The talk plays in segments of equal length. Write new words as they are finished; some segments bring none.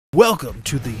Welcome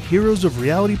to the Heroes of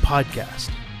Reality podcast,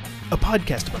 a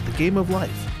podcast about the game of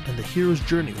life and the hero's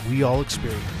journey we all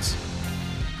experience.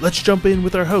 Let's jump in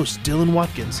with our host, Dylan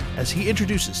Watkins, as he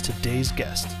introduces today's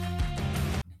guest.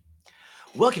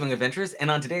 Welcome, young adventurers, and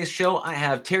on today's show, I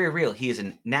have Terry Real. He is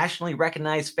a nationally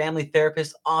recognized family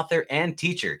therapist, author, and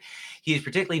teacher. He is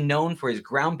particularly known for his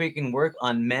groundbreaking work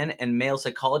on men and male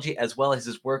psychology, as well as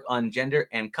his work on gender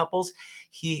and couples.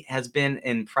 He has been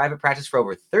in private practice for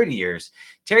over 30 years.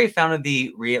 Terry founded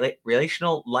the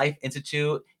Relational Life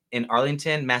Institute in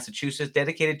Arlington, Massachusetts,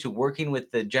 dedicated to working with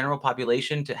the general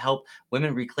population to help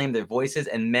women reclaim their voices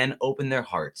and men open their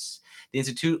hearts. The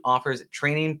Institute offers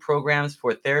training programs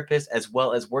for therapists as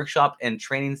well as workshop and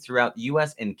trainings throughout the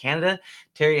U.S. and Canada.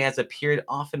 Terry has appeared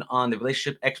often on The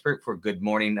Relationship Expert for Good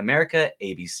Morning America,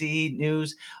 ABC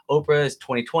News, Oprah's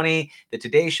 2020, The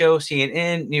Today Show,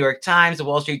 CNN, New York Times, The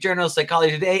Wall Street Journal,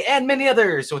 Psychology Today, and many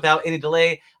others. So without any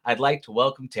delay, I'd like to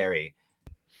welcome Terry.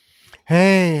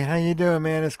 Hey, how you doing,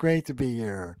 man? It's great to be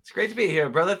here. It's great to be here,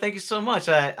 brother. Thank you so much.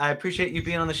 I appreciate you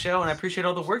being on the show, and I appreciate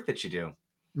all the work that you do.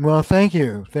 Well, thank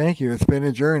you. Thank you. It's been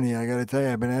a journey. I got to tell you,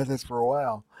 I've been at this for a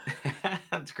while.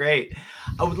 That's great.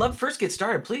 I would love to first get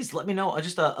started. Please let me know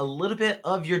just a little bit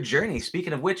of your journey.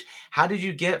 Speaking of which, how did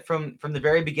you get from the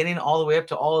very beginning all the way up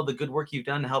to all of the good work you've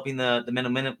done helping the men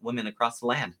and women across the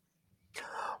land?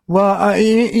 Well,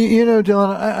 you know,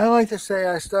 Dylan, I like to say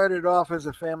I started off as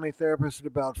a family therapist at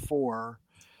about 4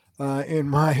 in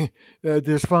my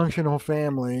dysfunctional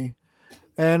family.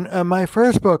 And my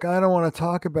first book, I don't want to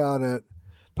talk about it,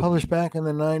 published back in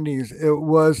the 90s. It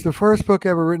was the first book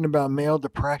ever written about male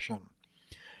depression.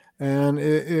 And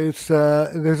it's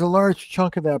there's a large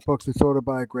chunk of that book that's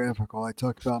autobiographical. I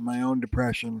talk about my own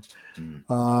depression.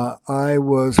 I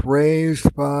was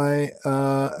raised by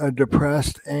a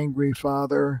depressed, angry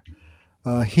father.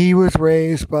 He was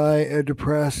raised by a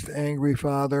depressed, angry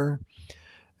father.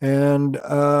 And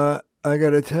I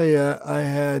got to tell you, I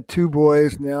had 2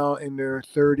 boys now in their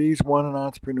 30s, one an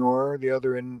entrepreneur, the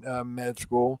other in med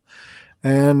school.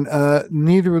 And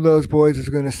neither of those boys is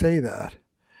going to say that.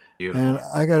 Beautiful. And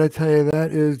I got to tell you,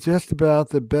 that is just about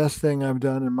the best thing I've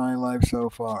done in my life so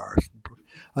far.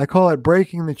 I call it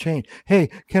breaking the chain.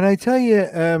 Hey, can I tell you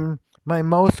my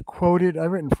most quoted? I've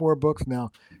written 4 books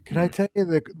now. Can I tell you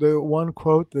the one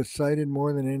quote that's cited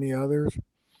more than any others?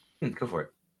 Go for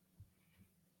it.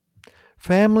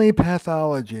 Family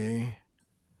pathology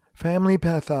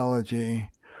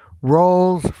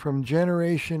rolls from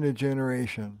generation to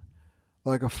generation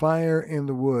like a fire in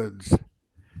the woods,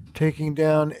 taking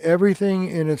down everything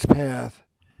in its path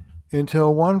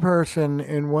until one person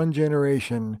in one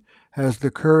generation has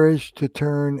the courage to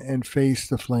turn and face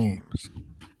the flames.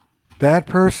 That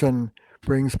person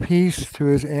brings peace to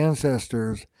his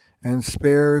ancestors and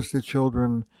spares the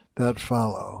children that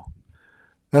follow.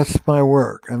 That's my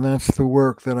work, and that's the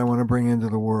work that I want to bring into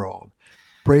the world,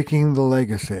 breaking the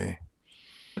legacy.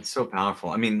 It's so powerful.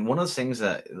 I mean, one of those things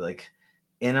that, like,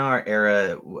 in our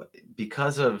era,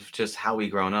 because of just how we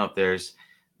grown up, there's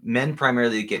men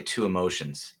primarily get 2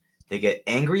 emotions. They get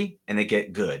angry and they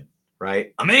get good,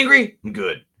 right? I'm angry, I'm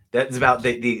good. That's about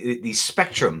the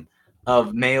spectrum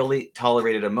of male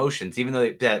tolerated emotions. Even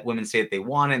though that women say that they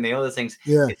want it and they other things,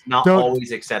 it's not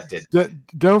always accepted.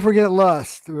 Don't forget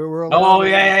lust.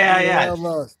 Yeah.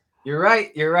 Lust. You're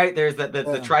right. There's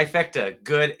the trifecta: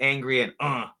 good, angry, and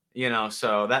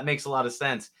so that makes a lot of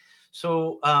sense.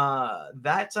 So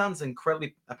that sounds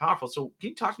incredibly powerful. So can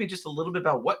you talk to me just a little bit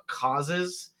about what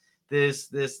causes this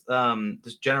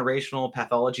generational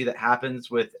pathology that happens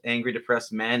with angry,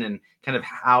 depressed men, and kind of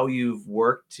how you've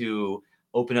worked to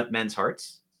open up men's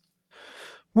hearts?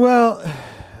 Well,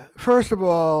 first of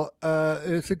all,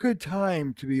 it's a good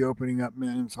time to be opening up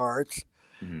men's hearts.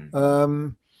 Because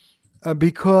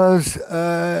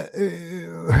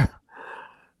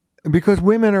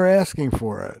women are asking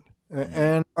for it,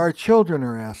 and our children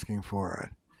are asking for it.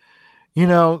 You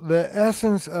know, the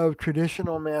essence of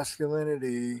traditional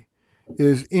masculinity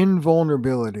is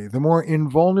invulnerability. The more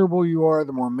invulnerable you are,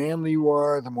 the more manly you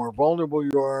are, the more vulnerable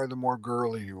you are, the more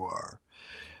girly you are.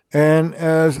 And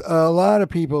as a lot of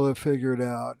people have figured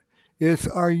out, it's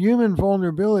our human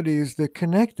vulnerabilities that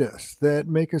connect us, that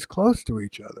make us close to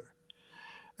each other.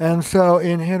 And so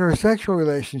in heterosexual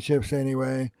relationships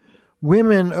anyway,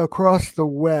 women across the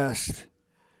West,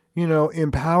 you know,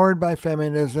 empowered by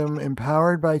feminism,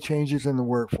 empowered by changes in the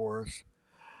workforce,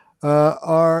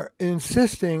 are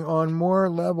insisting on more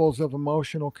levels of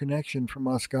emotional connection from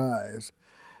us guys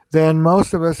than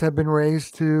most of us have been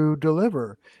raised to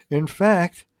deliver. In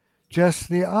fact, just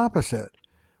the opposite.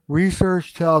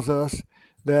 Research tells us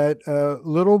that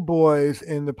little boys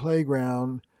in the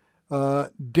playground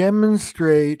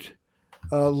demonstrate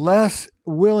less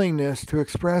willingness to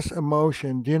express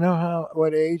emotion. Do you know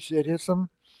what age it hits them?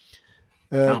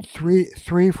 No.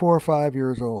 3, 4, 5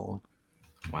 years old.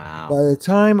 Wow. By the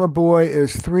time a boy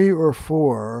is 3 or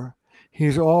 4,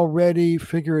 he's already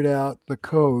figured out the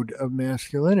code of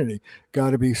masculinity.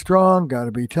 Got to be strong, got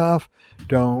to be tough,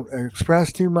 don't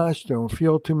express too much, don't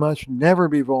feel too much, never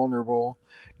be vulnerable,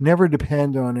 never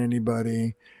depend on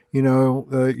anybody.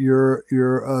 You're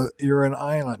an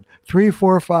island. 3,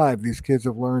 4, 5. These kids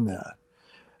have learned that,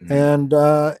 and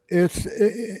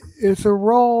it's a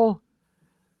role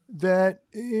that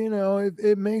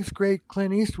it makes great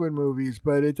Clint Eastwood movies,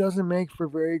 but it doesn't make for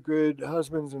very good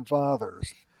husbands and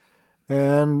fathers.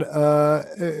 And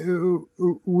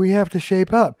we have to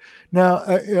shape up. Now,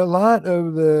 a lot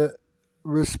of the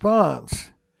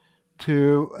response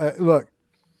to look,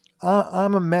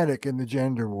 I'm a medic in the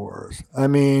gender wars. I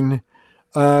mean,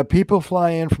 people fly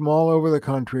in from all over the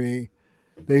country.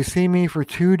 They see me for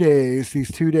 2 days,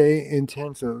 these 2-day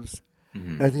intensives.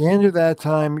 At the end of that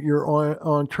time, you're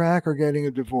on track or getting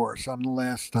a divorce on the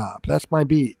last stop. That's my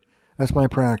beat. That's my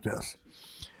practice.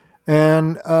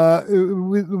 And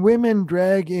women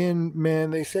drag in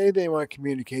men. They say they want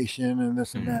communication and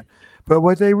this and that. But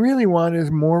what they really want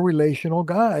is more relational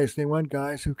guys. They want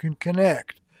guys who can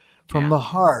connect from the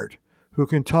heart, who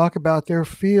can talk about their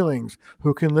feelings,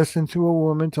 who can listen to a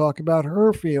woman talk about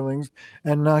her feelings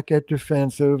and not get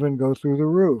defensive and go through the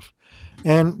roof.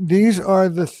 And these are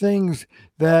the things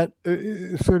that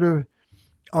sort of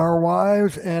our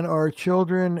wives and our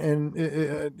children, and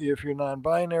if you're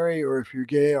non-binary or if you're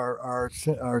gay, our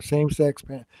same-sex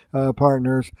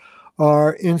partners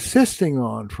are insisting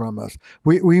on from us.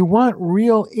 We want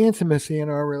real intimacy in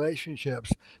our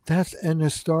relationships. That's an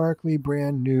historically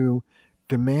brand new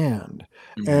demand.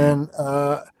 And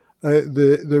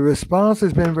the response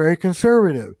has been very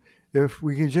conservative. If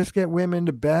we could just get women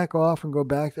to back off and go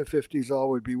back to 50s, all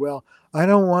would be well. I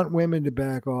don't want women to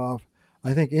back off.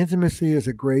 I think intimacy is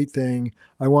a great thing.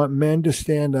 I want men to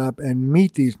stand up and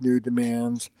meet these new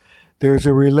demands. There's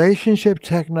a relationship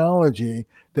technology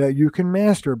that you can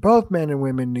master. Both men and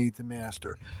women need to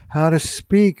master. How to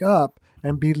speak up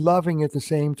and be loving at the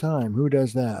same time. Who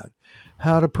does that?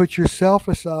 How to put yourself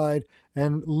aside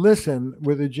and listen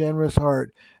with a generous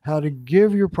heart, how to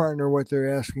give your partner what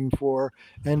they're asking for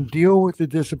and deal with the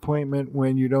disappointment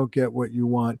when you don't get what you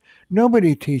want.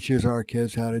 Nobody teaches our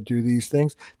kids how to do these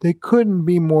things. They couldn't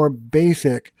be more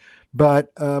basic,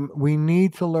 but we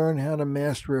need to learn how to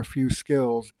master a few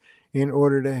skills in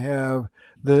order to have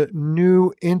the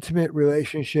new intimate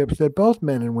relationships that both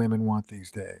men and women want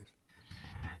these days.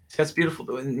 That's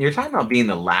beautiful. You're talking about being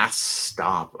the last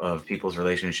stop of people's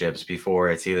relationships before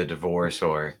it's either divorce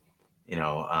or,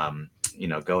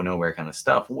 go nowhere kind of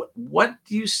stuff. What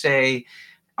do you say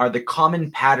are the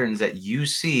common patterns that you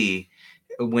see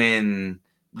when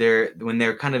they're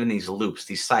kind of in these loops,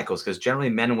 these cycles? Because generally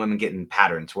men and women get in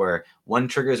patterns where one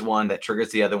triggers one that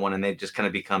triggers the other one, and they just kind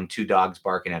of become two dogs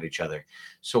barking at each other.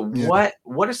 So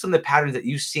what are some of the patterns that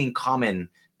you've seen common?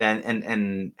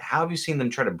 And how have you seen them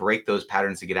try to break those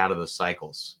patterns to get out of those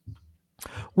cycles?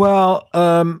 Well,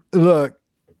 look,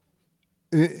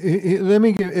 let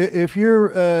me give, if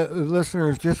your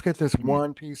listeners just get this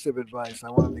one piece of advice,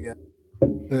 I wanted to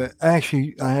get,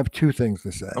 actually, I have two things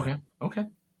to say. Okay.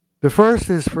 The first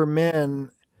is for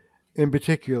men in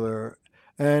particular,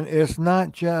 and it's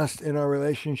not just in our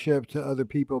relationship to other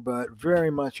people, but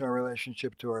very much our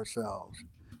relationship to ourselves.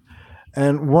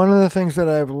 And one of the things that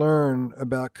I've learned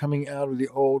about coming out of the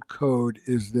old code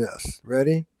is this.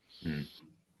 Ready?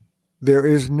 There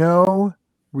is no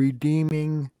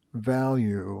redeeming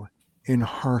value in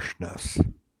harshness.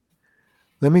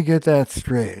 Let me get that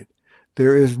straight.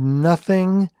 There is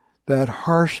nothing that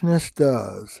harshness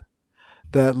does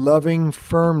that loving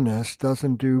firmness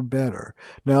doesn't do better.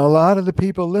 Now, a lot of the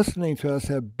people listening to us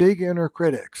have big inner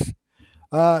critics.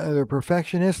 They're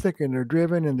perfectionistic and they're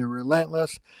driven and they're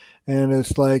relentless. And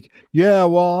it's like,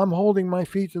 I'm holding my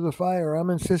feet to the fire. I'm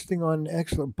insisting on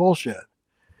excellent bullshit.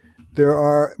 There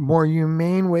are more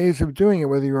humane ways of doing it,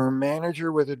 whether you're a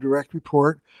manager with a direct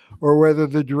report or whether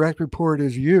the direct report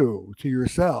is you to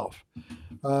yourself.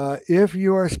 If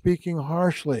you are speaking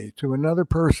harshly to another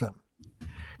person,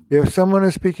 if someone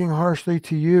is speaking harshly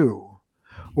to you,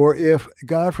 or if,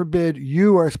 God forbid,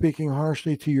 you are speaking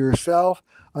harshly to yourself,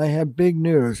 I have big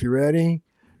news. You ready?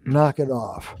 Knock it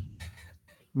off.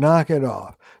 Knock it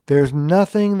off. There's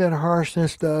nothing that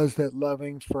harshness does that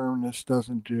loving firmness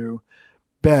doesn't do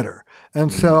better.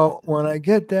 And so when I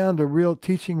get down to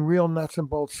teaching real nuts and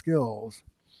bolts skills,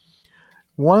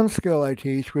 one skill I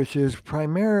teach, which is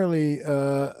primarily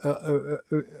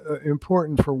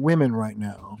important for women right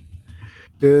now,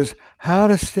 is how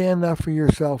to stand up for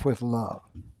yourself with love,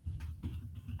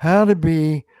 how to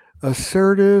be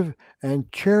assertive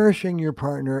and cherishing your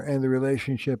partner and the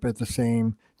relationship at the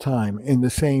same time, in the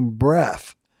same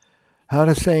breath. How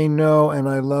to say no and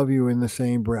I love you in the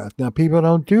same breath. Now, people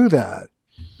don't do that.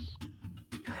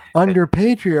 Under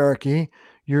patriarchy,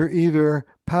 you're either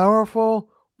powerful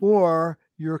or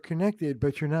you're connected,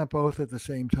 but you're not both at the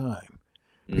same time.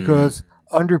 Because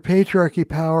under patriarchy,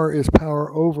 power is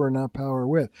power over, not power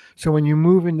with. So when you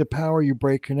move into power, you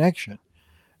break connection.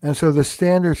 And so the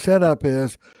standard setup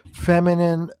is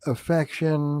feminine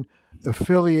affection,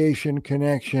 affiliation,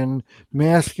 connection,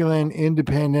 masculine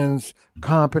independence,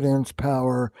 competence,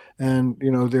 power, and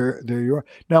there you are.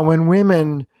 Now, when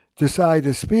women decide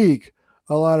to speak,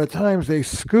 a lot of times they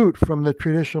scoot from the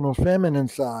traditional feminine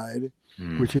side,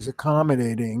 which is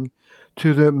accommodating,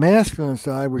 to the masculine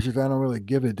side, which is I don't really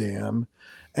give a damn.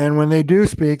 And when they do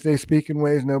speak, they speak in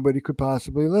ways nobody could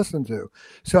possibly listen to.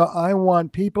 So I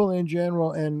want people in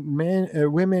general and men,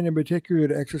 women in particular,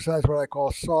 to exercise what I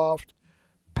call soft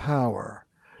power.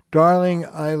 Darling,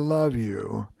 I love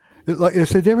you.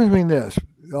 It's the difference between this.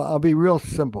 I'll be real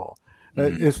simple.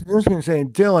 It's the difference between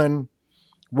saying, Dylan,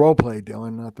 role play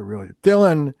Dylan, not the real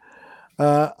Dylan,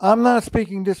 I'm not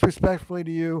speaking disrespectfully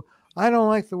to you. I don't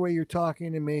like the way you're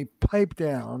talking to me. Pipe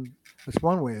down. That's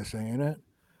one way of saying it.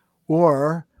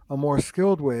 Or a more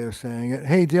skilled way of saying it,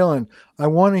 hey, Dylan, I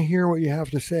want to hear what you have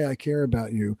to say. I care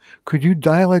about you. Could you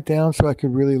dial it down so I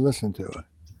could really listen to it?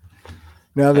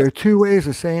 Now, there are two ways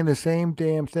of saying the same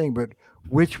damn thing, but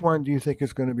which one do you think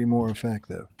is going to be more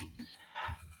effective?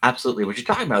 Absolutely. What you're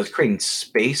talking about is creating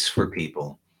space for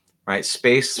people, right?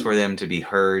 Space for them to be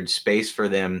heard, space for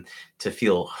them to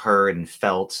feel heard and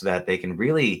felt so that they can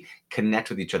really connect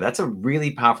with each other. That's a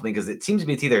really powerful thing because it seems to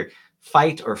be it's either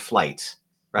fight or flight,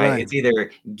 right? It's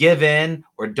either give in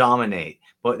or dominate.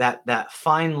 But that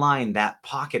fine line, that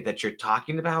pocket that you're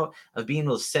talking about of being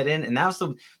able to set in, and that's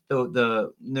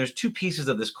the there's two pieces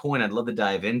of this coin I'd love to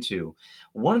dive into.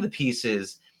 One of the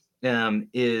pieces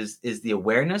is the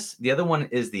awareness. The other one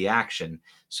is the action.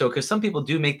 So, because some people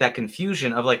do make that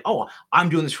confusion of like, oh, I'm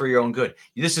doing this for your own good.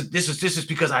 This is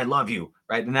because I love you,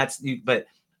 right? And that's. But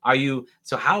are you?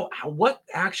 So how what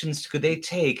actions could they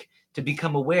take to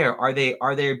become aware? Are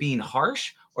they being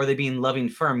harsh or are they being loving,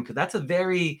 firm? Because that's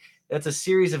a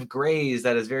series of grays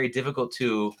that is very difficult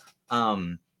to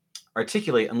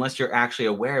articulate unless you're actually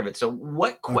aware of it. So,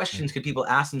 what questions could people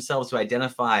ask themselves to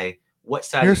identify what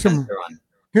side of the fence they're on?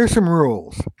 Here's some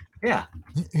rules. Yeah.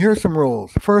 Here's some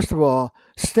rules. First of all,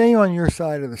 stay on your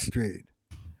side of the street.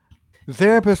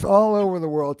 Therapists all over the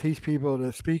world teach people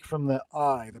to speak from the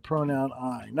I, the pronoun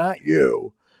I, not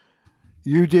you.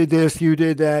 You did this, you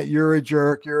did that, you're a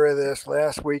jerk, you're a this,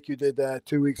 last week you did that,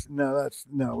 2 weeks. No,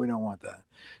 we don't want that.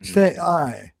 Say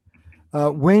I.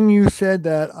 When you said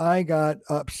that, I got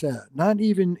upset. Not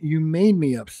even you made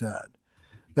me upset.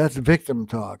 That's victim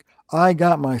talk. I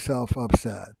got myself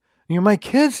upset. My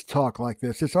kids talk like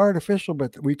this. It's artificial,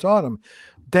 but we taught them.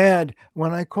 Dad,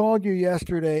 when I called you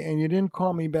yesterday and you didn't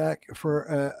call me back for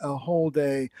a whole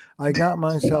day, I got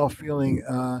myself feeling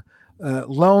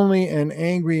lonely and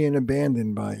angry and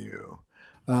abandoned by you.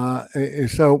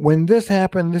 So when this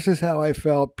happened, this is how I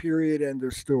felt, period, end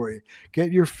of story.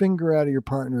 Get your finger out of your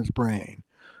partner's brain.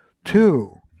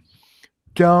 2,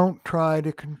 don't try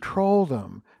to control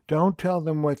them. Don't tell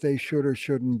them what they should or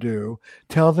shouldn't do.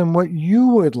 Tell them what you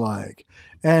would like.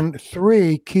 And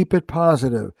 3, keep it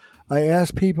positive. I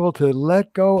ask people to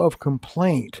let go of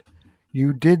complaint.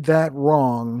 You did that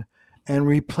wrong, and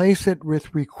replace it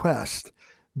with request.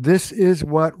 This is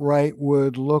what right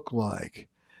would look like.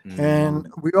 And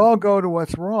we all go to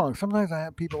what's wrong. Sometimes I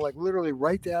have people like literally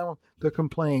write down the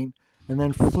complaint and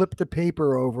then flip the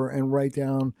paper over and write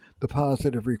down the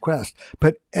positive request.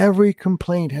 But every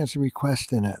complaint has a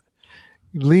request in it.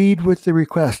 Lead with the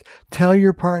request. Tell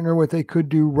your partner what they could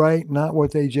do right, not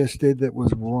what they just did that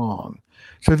was wrong.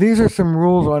 So these are some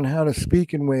rules on how to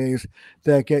speak in ways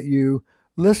that get you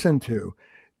listened to.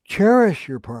 Cherish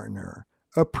your partner.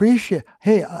 Appreciate.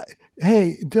 Hey,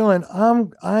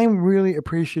 Dylan, I'm really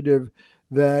appreciative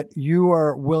that you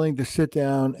are willing to sit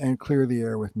down and clear the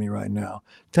air with me right now.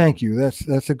 Thank you.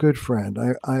 That's a good friend.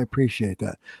 I appreciate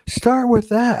that. Start with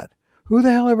that. Who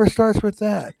the hell ever starts with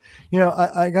that?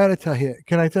 I got to tell you.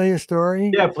 Can I tell you a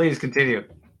story? Yeah, please continue.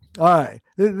 All right.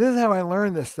 This is how I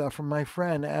learned this stuff from my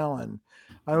friend Alan.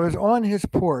 I was on his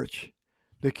porch.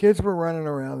 The kids were running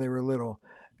around. They were little.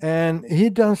 And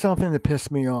he'd done something that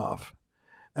pissed me off.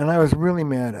 And I was really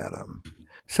mad at him.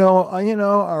 So,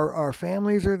 our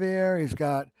families are there. He's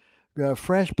got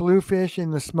fresh bluefish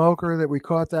in the smoker that we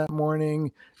caught that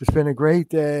morning. It's been a great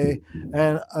day.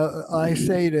 And I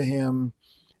say to him,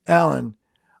 Alan,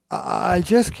 I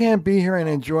just can't be here and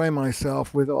enjoy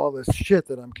myself with all this shit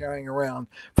that I'm carrying around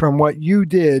from what you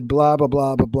did, blah, blah,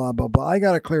 blah, blah, blah, blah, blah. I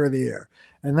got to clear the air.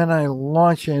 And then I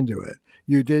launch into it.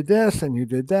 You did this and you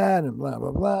did that and blah,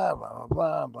 blah, blah, blah,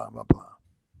 blah, blah, blah, blah.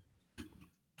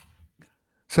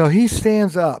 So he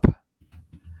stands up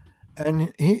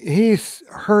and he's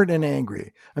hurt and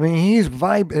angry. I mean, his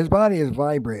body is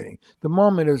vibrating. The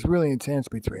moment is really intense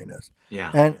between us. Yeah.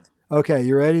 And okay,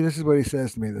 you ready? This is what he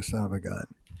says to me, the son of a gun.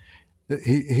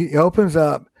 He opens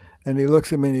up and he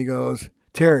looks at me and he goes,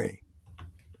 Terry,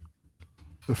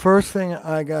 the first thing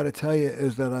I got to tell you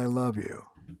is that I love you.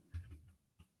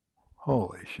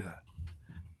 Holy shit.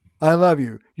 I love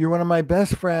you. You're one of my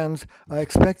best friends. I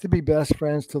expect to be best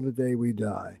friends till the day we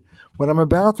die. What I'm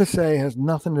about to say has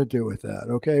nothing to do with that.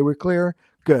 Okay, we're clear?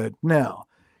 Good. Now,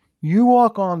 you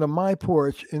walk onto my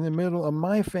porch in the middle of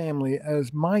my family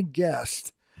as my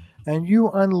guest, and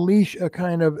you unleash a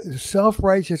kind of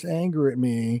self-righteous anger at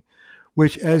me,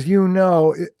 which, as you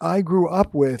know, I grew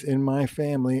up with in my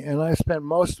family, and I spent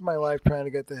most of my life trying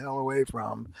to get the hell away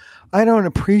from. I don't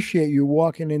appreciate you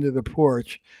walking into the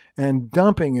porch and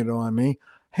dumping it on me.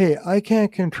 Hey, I can't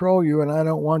control you, and I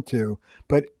don't want to.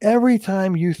 But every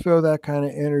time you throw that kind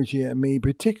of energy at me,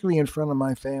 particularly in front of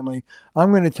my family,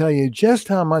 I'm going to tell you just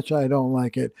how much I don't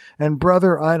like it. And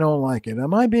brother, I don't like it.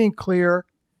 Am I being clear?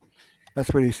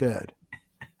 That's what he said.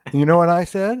 You know what I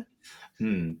said?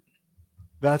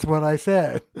 That's what I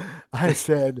said. I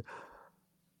said,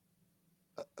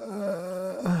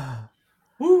 because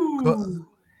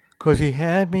he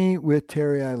had me with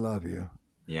Terry, I love you.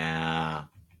 Yeah.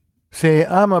 See,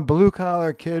 I'm a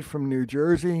blue-collar kid from New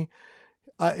Jersey.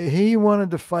 He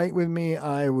wanted to fight with me.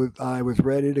 I was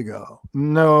ready to go.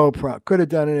 No problem. Could have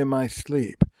done it in my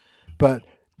sleep. But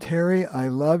Terry, I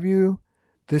love you.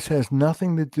 This has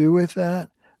nothing to do with that.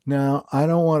 Now, I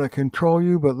don't want to control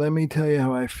you, but let me tell you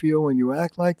how I feel when you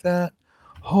act like that.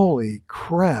 Holy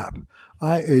crap.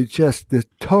 It just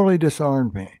totally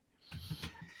disarmed me.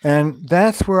 And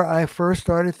that's where I first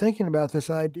started thinking about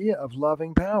this idea of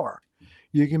loving power.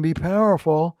 You can be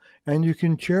powerful and you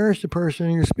can cherish the person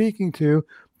you're speaking to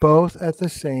both at the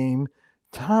same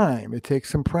time. It takes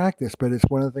some practice, but it's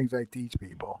one of the things I teach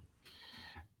people.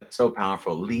 That's so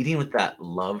powerful. Leading with that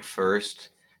love first.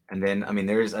 And then,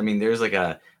 there's like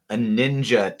a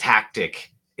ninja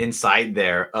tactic inside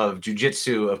there of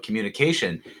jujitsu, of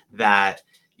communication, that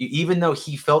even though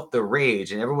he felt the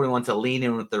rage, and everybody wants to lean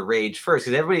in with the rage first,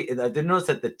 because I did notice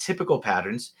that the typical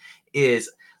patterns is,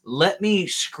 let me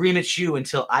scream at you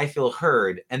until I feel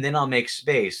heard, and then I'll make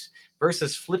space,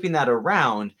 versus flipping that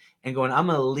around and going, I'm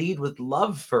going to lead with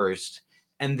love first,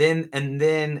 and then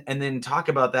talk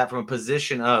about that from a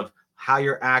position of how what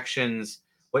your actions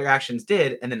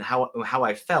did, and then how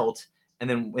I felt, and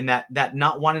then when that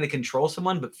not wanting to control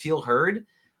someone but feel heard.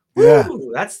 Yeah.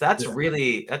 Woo, that's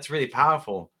really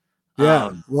powerful.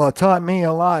 Yeah. Well, it taught me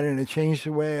a lot, and it changed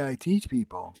the way I teach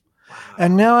people. Wow.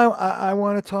 And now I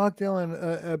want to talk,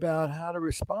 Dylan, about how to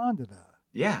respond to that.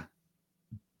 Yeah.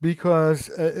 Because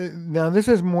now this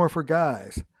is more for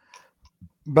guys,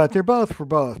 but they're both for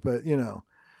both. But,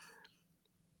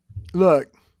 look,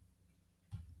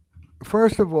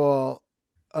 first of all,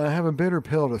 I have a bitter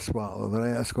pill to swallow that I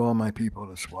ask all my people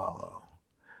to swallow.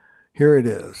 Here it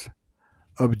is.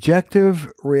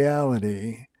 Objective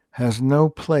reality has no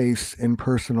place in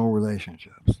personal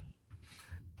relationships.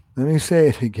 Let me say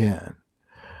it again.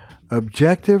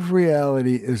 Objective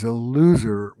reality is a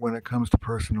loser when it comes to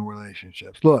personal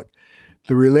relationships. Look,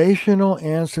 the relational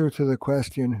answer to the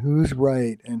question who's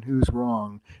right and who's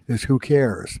wrong is who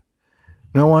cares?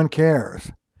 No one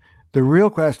cares. The real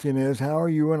question is, how are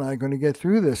you and I going to get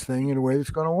through this thing in a way that's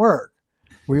going to work?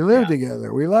 We live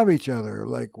together. We love each other.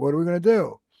 Like, what are we going to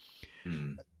do?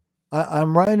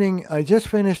 I just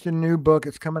finished a new book.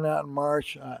 It's coming out in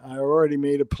March. I already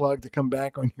made a plug to come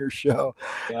back on your show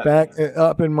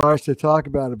up in March to talk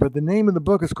about it. But the name of the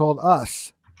book is called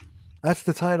Us. That's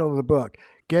the title of the book.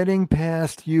 Getting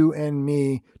Past You and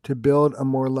Me to Build a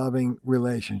More Loving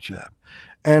Relationship.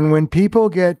 And when people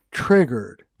get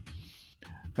triggered,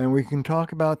 and we can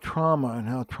talk about trauma and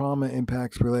how trauma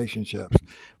impacts relationships.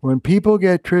 When people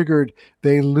get triggered,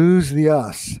 they lose the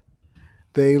us.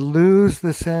 They lose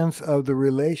the sense of the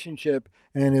relationship,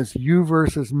 and it's you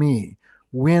versus me,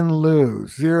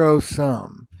 win-lose, zero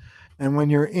sum. And when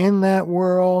you're in that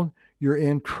world, you're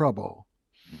in trouble.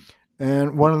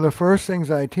 And one of the first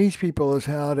things I teach people is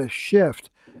how to shift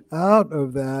out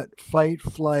of that fight,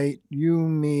 flight, you,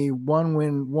 me, one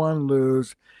win, one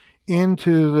lose,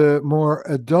 into the more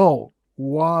adult,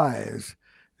 wise.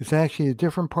 It's actually a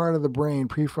different part of the brain,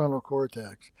 prefrontal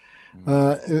cortex.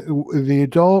 The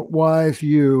adult, wise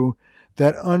you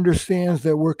that understands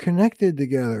that we're connected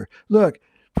together. Look,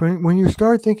 when you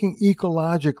start thinking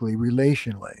ecologically,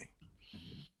 relationally,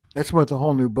 that's what the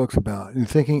whole new book's about. You're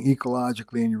thinking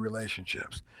ecologically in your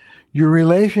relationships. Your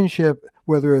relationship,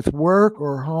 whether it's work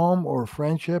or home or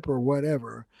friendship or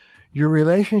whatever, your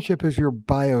relationship is your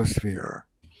biosphere.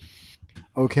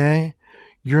 Okay?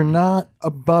 You're not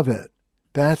above it.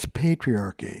 That's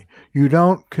patriarchy. You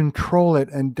don't control it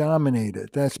and dominate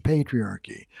it. That's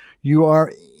patriarchy. You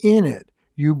are in it.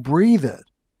 You breathe it.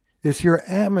 It's your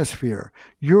atmosphere.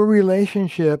 Your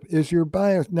relationship is your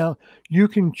bios. Now, you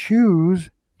can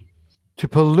choose to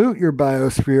pollute your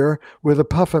biosphere with a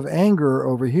puff of anger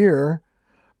over here,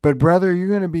 but brother, you're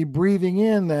going to be breathing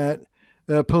in that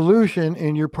pollution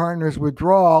in your partner's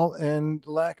withdrawal and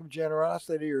lack of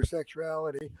generosity or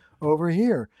sexuality over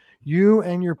here. You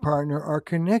and your partner are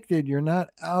connected. You're not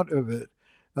out of it.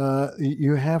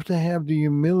 You have to have the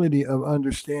humility of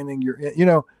understanding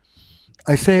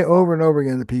I say over and over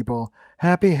again to people,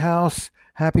 happy house,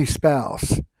 happy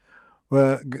spouse.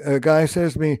 Well, a guy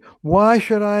says to me, why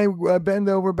should I bend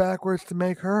over backwards to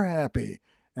make her happy?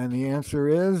 And the answer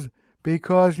is,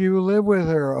 because you live with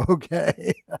her,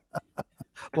 okay?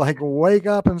 Like, wake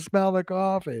up and smell the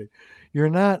coffee. You're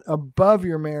not above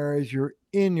your marriage, you're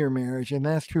in your marriage. And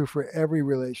that's true for every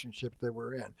relationship that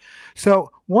we're in.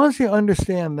 So once you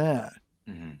understand that,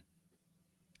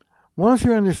 once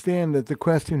you understand that the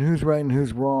question who's right and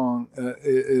who's wrong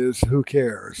is who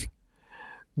cares,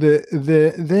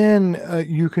 then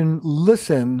you can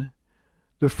listen.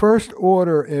 The first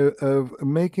order of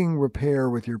making repair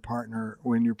with your partner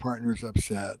when your partner's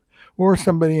upset or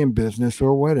somebody in business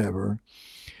or whatever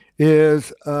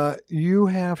is you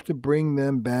have to bring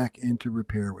them back into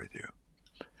repair with you.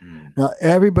 Now,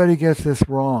 everybody gets this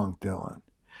wrong, Dylan.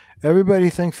 Everybody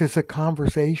thinks it's a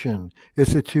conversation.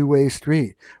 It's a two-way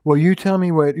street. Well, you tell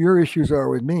me what your issues are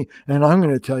with me, and I'm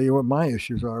going to tell you what my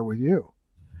issues are with you.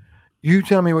 You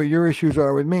tell me what your issues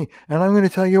are with me, and I'm going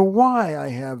to tell you why I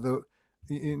have the...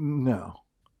 No.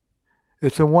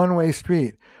 It's a one-way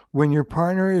street. When your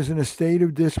partner is in a state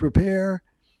of disrepair,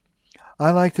 I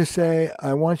like to say,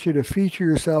 I want you to feature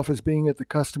yourself as being at the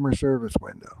customer service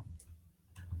window.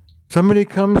 Somebody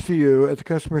comes to you at the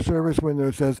customer service window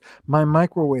and says, my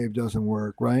microwave doesn't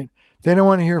work, right? They don't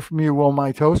want to hear from you, well,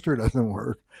 my toaster doesn't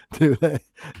work, do they?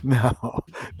 No.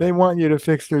 They want you to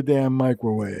fix their damn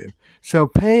microwave. So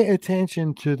pay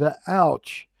attention to the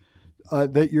ouch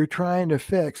that you're trying to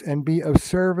fix and be of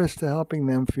service to helping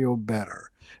them feel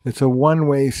better. It's a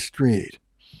one-way street.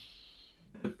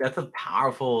 That's a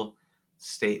powerful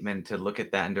statement to look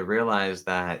at that and to realize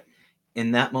that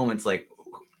in that moment, it's like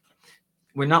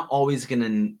we're not always going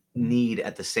to need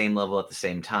at the same level at the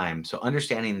same time. So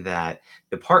understanding that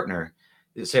the partner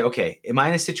say, okay, am I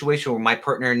in a situation where my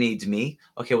partner needs me?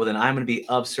 Okay, well then I'm going to be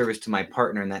of service to my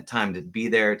partner in that time, to be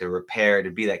there, to repair, to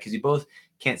be that, because you both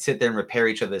can't sit there and repair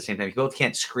each other at the same time. You both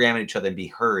can't scream at each other and be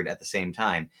heard at the same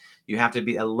time. You have to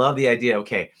be, I love the idea.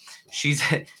 Okay, she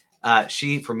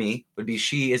for me would be,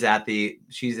 she's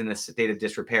in a state of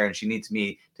disrepair and she needs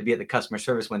me to be at the customer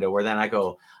service window, where then I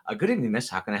go, good evening, miss,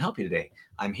 how can I help you today?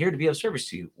 I'm here to be of service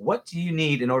to you. What do you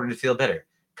need in order to feel better?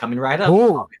 Coming right up.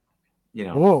 Oh,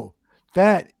 Whoa,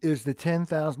 that is the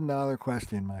 $10,000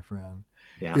 question, my friend.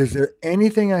 Yeah. Is there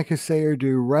anything I could say or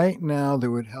do right now that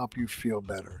would help you feel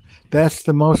better? That's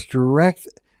the most direct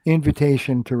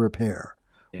invitation to repair.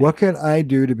 Yeah. What could I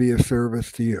do to be of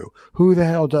service to you? Who the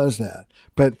hell does that?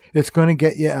 But it's going to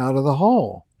get you out of the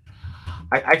hole.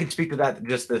 I can speak to that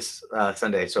just this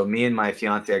Sunday. So me and my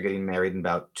fiance are getting married in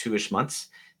about 2-ish months.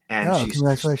 And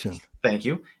congratulations. Thank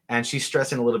you. And she's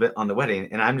stressing a little bit on the wedding.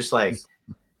 And I'm just like,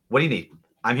 what do you need?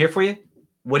 I'm here for you.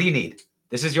 What do you need?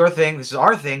 This is your thing. This is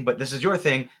our thing, but this is your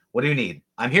thing. What do you need?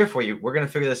 I'm here for you. We're going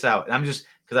to figure this out. And I'm just,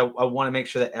 because I want to make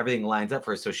sure that everything lines up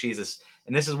for her. So she's this,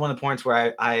 and this is one of the points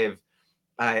where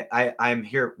I'm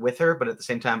here with her, but at the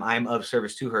same time, I'm of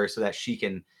service to her so that she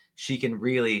can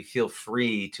really feel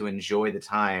free to enjoy the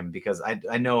time, because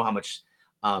I know how much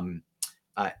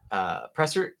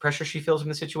pressure she feels in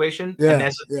the situation. Yeah, and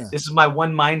this is my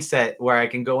one mindset where I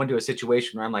can go into a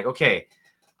situation where I'm like, okay,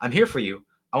 I'm here for you.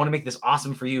 I want to make this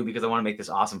awesome for you because I want to make this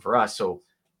awesome for us. So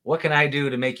what can I do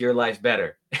to make your life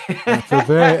better? That's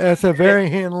a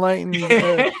very enlightened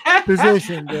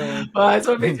position, Dylan. Well, I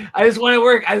just want to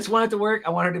work. I just want it to work.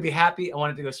 I want her to be happy. I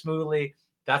want it to go smoothly.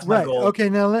 That's my goal. Okay,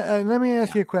 now let me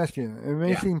ask you a question. It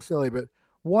may seem silly, but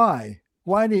why?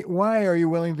 Why are you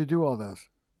willing to do all this?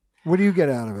 What do you get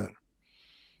out of it?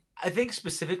 I think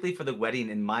specifically for the wedding,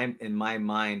 in my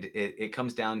mind, it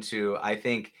comes down to, I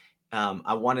think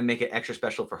I want to make it extra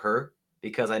special for her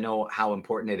because I know how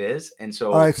important it is, and All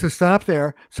so right, so stop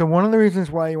there. So one of the reasons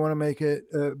why you want to make it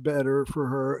better for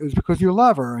her is because you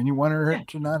love her and you want her yeah,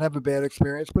 to not have a bad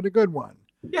experience, but a good one.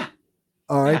 yeah,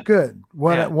 All yeah, right, good.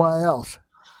 yeah. Why else?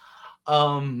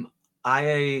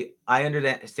 I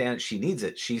understand she needs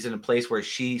it. She's in a place where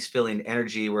she's feeling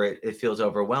energy where it feels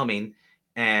overwhelming,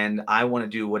 and I want to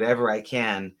do whatever I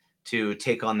can to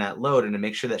take on that load and to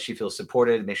make sure that she feels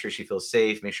supported, make sure she feels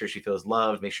safe, make sure she feels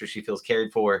loved, make sure she feels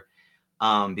cared for.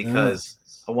 Yeah, Because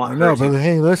I want I her know, to. but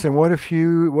hey, listen. What if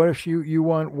you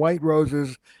want white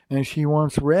roses and she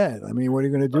wants red? I mean, what are you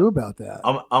going to do about that?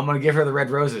 I'm gonna give her the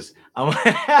red roses.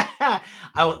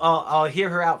 I'll hear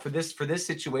her out for this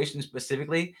situation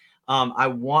specifically. I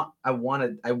want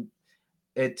to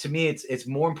I to me it's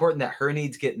more important that her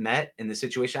needs get met in the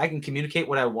situation. I can communicate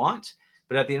what I want,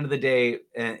 but at the end of the day,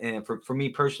 and for me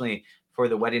personally, for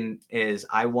the wedding is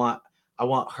I want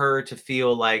her to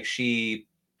feel like she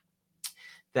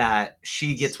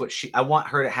gets what she I want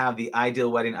her to have the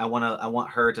ideal wedding. I want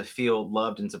her to feel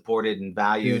loved and supported and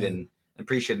valued Yeah. and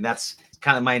appreciated. And that's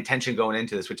kind of my intention going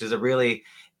into this, which is a really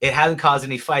it hasn't caused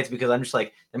any fights because I'm just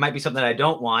like there might be something I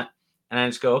don't want, and I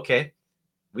just go, okay,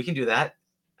 we can do that.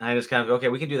 And I just kind of go, okay,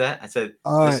 we can do that. I said,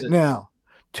 All this right, is now,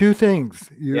 two things.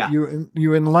 You yeah. you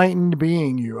you enlightened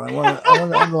being you. I want to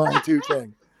underline two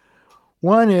things.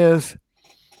 One is,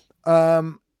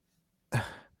 um,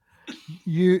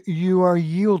 you are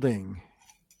yielding,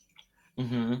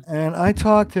 Mm-hmm. and I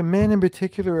talk to men in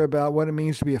particular about what it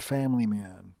means to be a family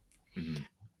man. Mm-hmm.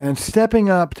 And stepping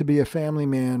up to be a family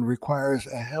man requires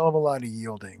a hell of a lot of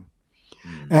yielding.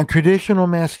 Mm-hmm. And traditional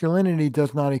masculinity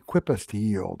does not equip us to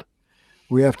yield.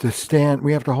 We have to stand,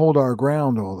 we have to hold our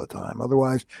ground all the time.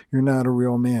 Otherwise, you're not a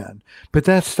real man. But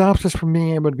that stops us from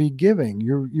being able to be giving.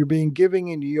 You're being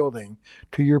giving and yielding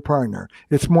to your partner.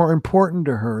 It's more important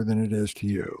to her than it is to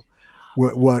you.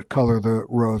 What color the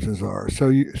roses are. So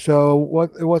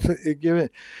what's it given?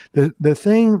 The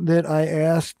thing that I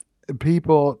asked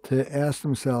people to ask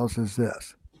themselves is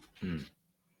this: Mm-hmm.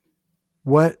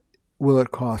 what will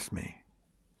it cost me?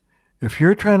 If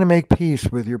you're trying to make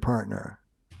peace with your partner,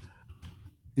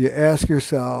 you ask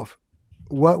yourself,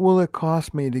 what will it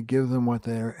cost me to give them what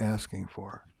they're asking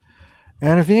for?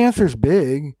 And if the answer is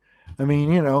big, I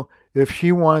mean, if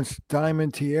she wants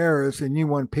diamond tiaras and you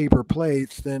want paper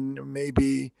plates, then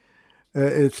maybe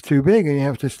it's too big and you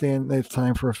have to stand, it's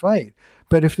time for a fight.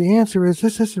 But if the answer is,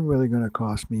 this isn't really going to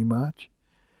cost me much,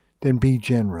 then be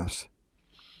generous.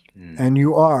 Mm-hmm. And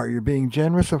you're being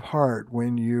generous of heart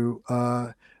when you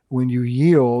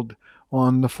yield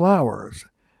on the flowers.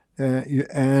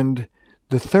 And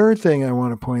the third thing I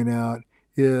want to point out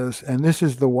is, and this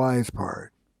is the wise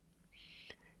part,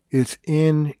 it's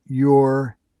in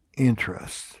your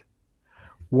interest.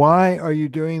 Why are you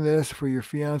doing this for your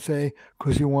fiance?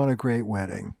 Because you want a great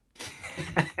wedding,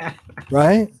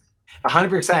 right?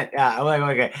 100%. Yeah. I'm like,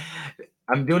 okay,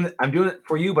 I'm doing it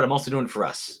for you, but I'm also doing it for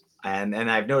us. And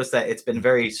I've noticed that it's been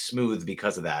very smooth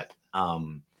because of that.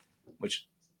 Which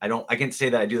I can't say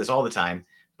that I do this all the time,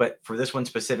 but for this one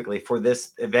specifically, for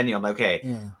this venue, I'm like, okay,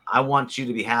 Yeah. I want you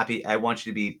to be happy. I want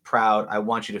you to be proud. I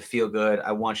want you to feel good.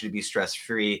 I want you to be stress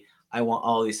free. I want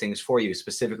all these things for you,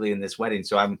 specifically in this wedding.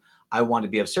 So I want to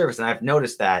be of service. And I've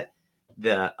noticed that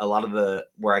a lot of the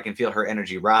where I can feel her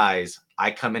energy rise,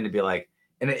 I come in to be like,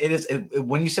 and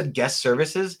when you said guest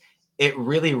services, it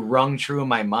really rung true in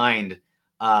my mind.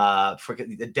 For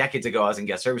decades ago, I was in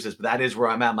guest services, but that is where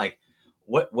I'm at. I'm like,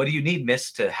 what do you need,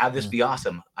 miss, to have this Yeah. be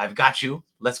awesome? I've got you.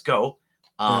 Let's go.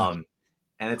 Yeah.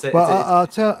 And Well,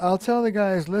 it's I'll tell the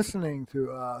guys listening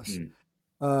to us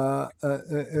mm,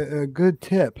 a good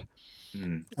tip.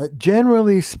 mm,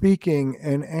 Generally speaking,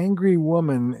 an angry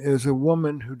woman is a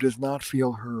woman who does not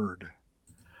feel heard.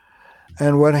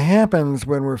 And what happens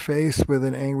when we're faced with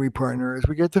an angry partner is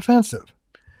we get defensive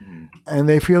mm, and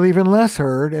they feel even less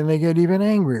heard and they get even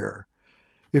angrier.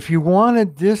 If you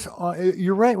wanted this,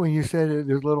 you're right when you said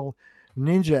there's a little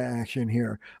ninja action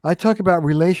here. I talk about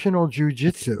relational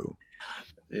jujitsu.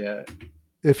 yeah.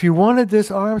 If you want to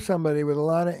disarm somebody with a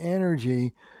lot of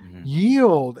energy, Mhm.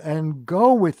 yield and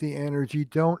go with the energy.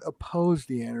 Don't oppose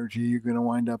the energy. You're going to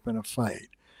wind up in a fight.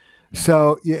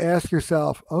 So you ask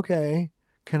yourself, okay,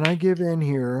 can I give in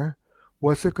here?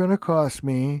 What's it going to cost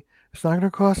me? It's not going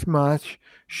to cost much.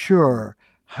 Sure.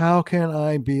 How can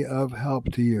I be of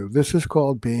help to you? This is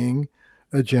called being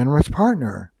a generous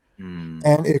partner. Mm,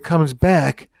 And it comes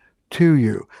back to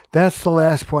you. That's the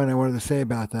last point I wanted to say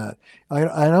about that.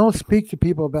 I don't speak to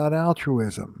people about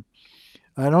altruism.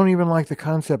 I don't even like the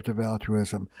concept of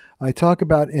altruism. I talk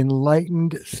about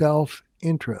enlightened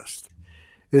self-interest.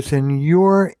 It's in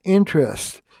your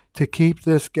interest to keep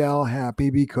this gal happy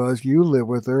because you live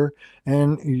with her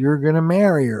and you're going to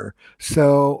marry her.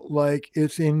 So, like,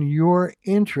 it's in your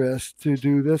interest to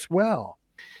do this well.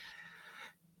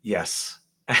 Yes.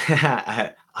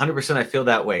 100% I feel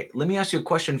that way. Let me ask you a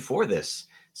question for this.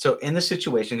 So in this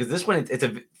situation, because this one, it's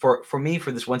for me,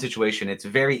 for this one situation, it's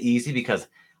very easy because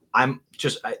I'm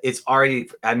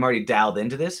already dialed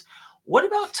into this. What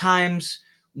about times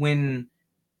when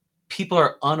people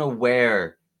are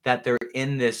unaware that they're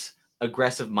in this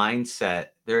aggressive mindset?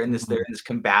 They're in this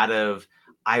combative,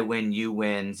 I win, you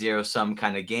win, zero sum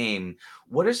kind of game.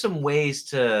 What are some ways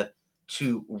to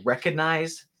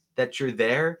recognize that you're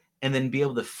there and then be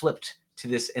able to flip to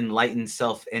this enlightened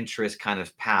self-interest kind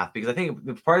of path? Because I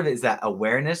think part of it is that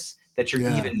awareness that you're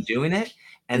even doing it,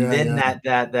 and then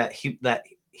that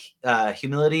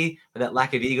humility or that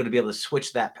lack of ego to be able to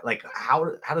switch that. Like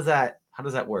how does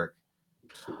that work?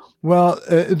 Well,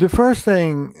 the first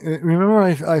thing, remember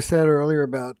I said earlier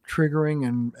about triggering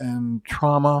and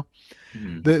trauma?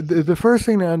 The first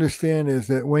thing to understand is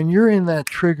that when you're in that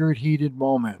triggered, heated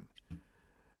moment,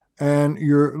 and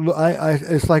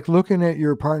it's like looking at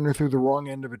your partner through the wrong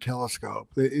end of a telescope.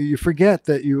 You forget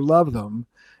that you love them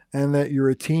and that you're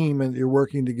a team and you're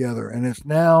working together. And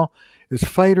it's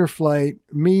fight or flight,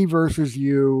 me versus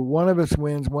you. One of us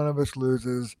wins, one of us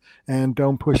loses, and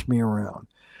don't push me around.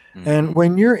 And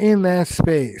when you're in that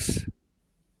space,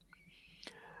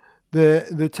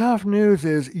 the tough news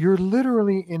is you're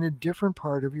literally in a different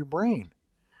part of your brain.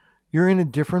 You're in a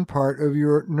different part of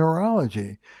your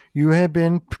neurology. You have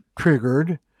been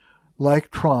triggered like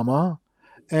trauma,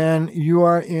 and you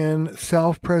are in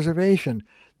self-preservation.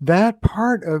 That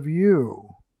part of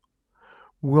you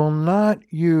will not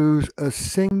use a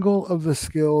single of the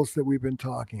skills that we've been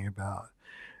talking about.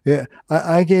 Yeah,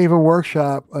 I gave a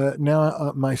workshop.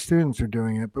 Now my students are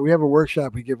doing it, but we have a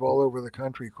workshop we give all over the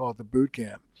country called the Boot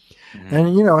Camp.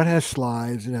 And, it has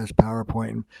slides, it has PowerPoint.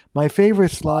 And my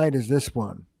favorite slide is this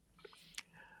one.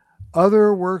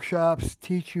 Other workshops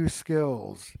teach you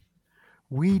skills.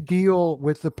 We deal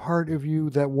with the part of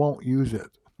you that won't use it.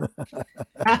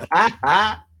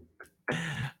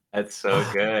 That's so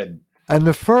good. And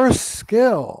the first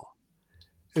skill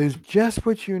is just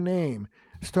what you name.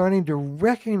 Starting to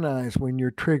recognize when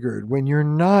you're triggered, when you're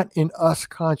not in us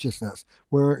consciousness,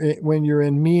 when you're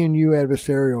in me and you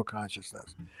adversarial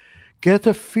consciousness. Get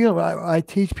the feel. I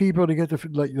teach people to get the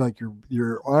like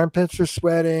your armpits are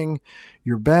sweating,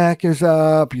 your back is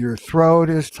up, your throat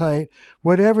is tight,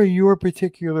 whatever your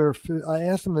particular. I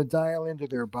ask them to dial into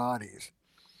their bodies,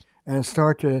 and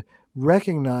start to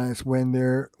recognize when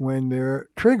they're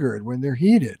triggered, when they're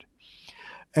heated.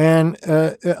 And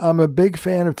I'm a big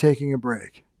fan of taking a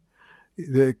break.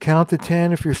 Count to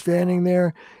 10 if you're standing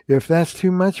there. If that's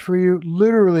too much for you,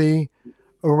 literally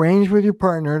arrange with your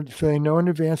partner so they know in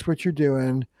advance what you're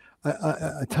doing.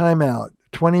 A timeout,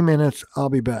 20 minutes, I'll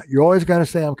be back. You always got to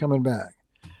say, I'm coming back.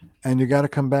 And you got to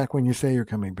come back when you say you're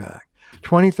coming back.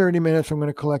 20, 30 minutes, I'm going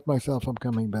to collect myself, I'm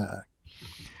coming back.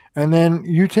 And then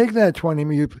you take that 20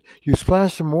 minutes, you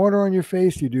splash some water on your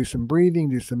face, you do some breathing,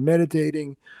 do some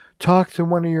meditating, talk to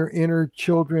one of your inner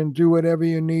children, do whatever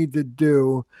you need to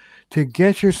do to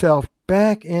get yourself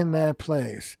back in that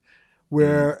place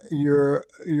where you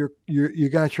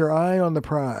got your eye on the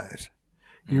prize.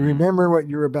 You remember what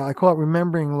you're about. I call it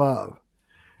remembering love.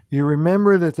 You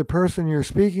remember that the person you're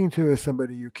speaking to is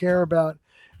somebody you care about,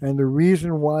 and the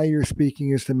reason why you're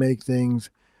speaking is to make things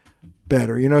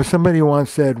better. Somebody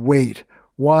once said, wait,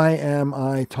 why am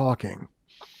I talking?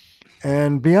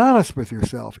 And be honest with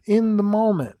yourself in the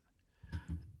moment.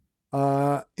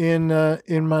 In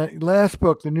my last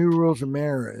book, The New Rules of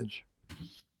Marriage,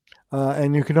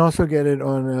 and you can also get it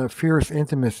on Fierce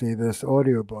Intimacy, this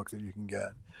audiobook that you can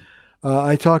get.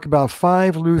 I talk about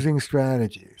 5 losing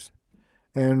strategies,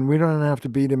 and we don't have to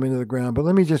beat them into the ground, but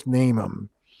let me just name them.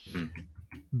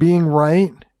 Being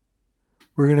right.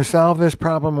 We're going to solve this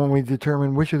problem when we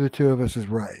determine which of the two of us is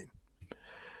right.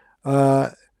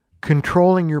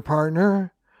 Controlling your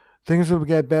partner. Things will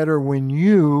get better when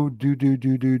you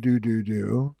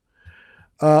do.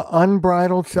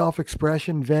 Unbridled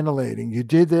self-expression, ventilating. You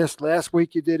did this. Last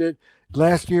week you did it.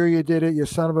 Last year you did it. You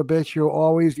son of a bitch.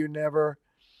 You never.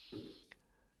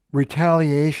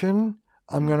 Retaliation.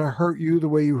 I'm going to hurt you the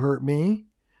way you hurt me.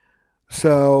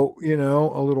 So,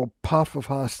 a little puff of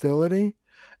hostility.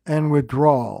 And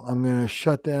withdrawal. I'm going to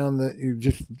shut down you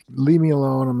just leave me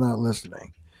alone. I'm not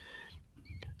listening.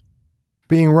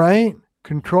 Being right,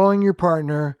 controlling your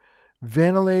partner,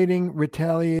 ventilating,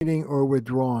 retaliating, or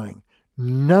withdrawing.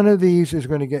 None of these is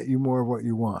going to get you more of what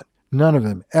you want. None of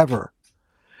them, ever.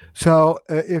 So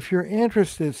if you're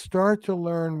interested, start to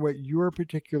learn what your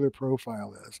particular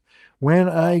profile is. When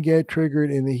I get triggered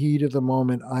in the heat of the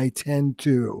moment, I tend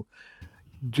to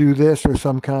do this or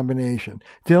some combination.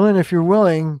 Dylan, if you're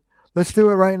willing, let's do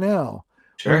it right now.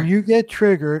 When Sure. you get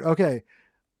triggered, okay,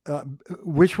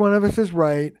 which one of us is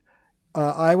right?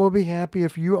 I will be happy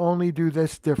if you only do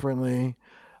this differently.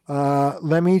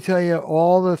 Let me tell you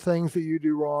all the things that you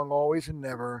do wrong, always and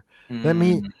never. Let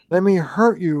me Mm, let me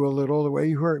hurt you a little the way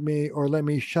you hurt me, or let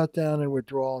me shut down and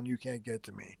withdraw, and you can't get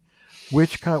to me.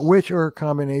 Which or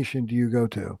combination do you go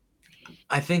to?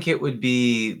 I think it would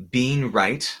be being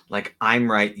right, like I'm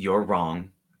right, you're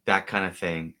wrong, that kind of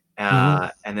thing. Hmm.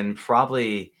 And then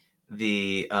probably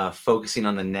the focusing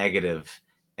on the negative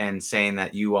and saying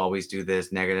that you always do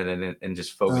this negative and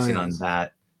just Oh focusing on yes,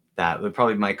 that. That would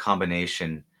probably be my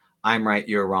combination. I'm right,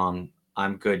 you're wrong.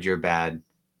 I'm good, you're bad.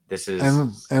 This is,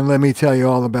 and let me tell you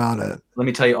all about it. let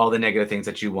me tell you all the negative things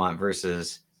that you want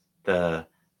versus the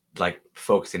like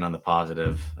focusing on the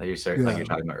positive that you start like Yeah, you're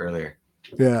talking about earlier.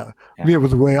 yeah. Yeah. Me, it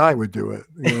was the way I would do it,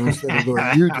 instead of the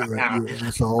way you do it, you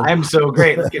asshole. I'm so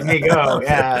great. Look at me go.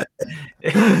 Yeah.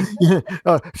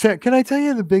 Yeah. So can I tell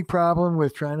you the big problem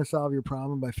with trying to solve your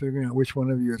problem by figuring out which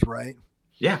one of you is right?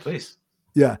 Yeah, please.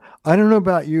 Yeah. I don't know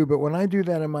about you, but when I do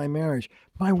that in my marriage,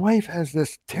 my wife has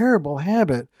this terrible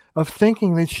habit of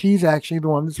thinking that she's actually the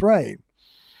one that's right.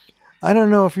 I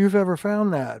don't know if you've ever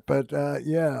found that, but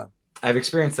yeah. I've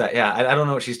experienced that. Yeah. I don't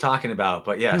know what she's talking about,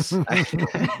 but yes.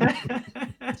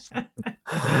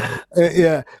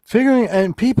 Yeah, figuring,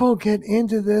 and people get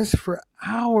into this for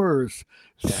hours.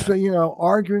 Yeah. So,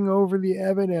 arguing over the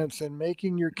evidence and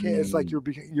making your case. It's like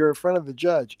Mm, you're in front of the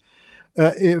judge.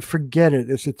 Forget it.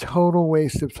 It's a total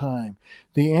waste of time.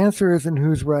 The answer isn't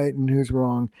who's right and who's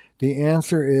wrong. The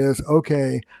answer is,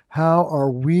 okay, how are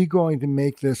we going to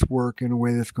make this work in a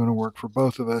way that's going to work for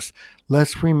both of us?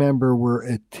 Let's remember we're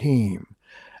a team.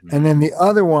 And then mm. the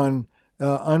other one,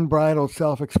 unbridled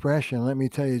self expression. Let me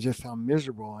tell you just how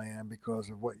miserable I am because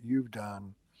of what you've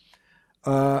done.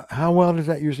 How well does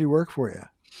that usually work for you?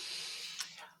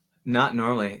 Not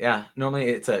normally. Yeah. Normally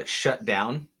it's a shut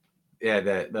down. Yeah.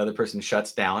 The other person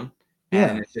shuts down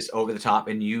and Yeah. it's just over the top.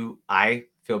 And I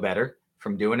feel better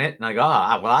from doing it. And I go,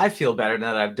 well, I feel better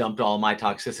now that I've dumped all my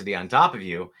toxicity on top of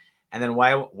you. And then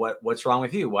what's wrong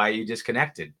with you? Why are you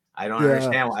disconnected? I don't Yeah.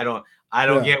 understand. I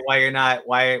don't Yeah. get why you're not,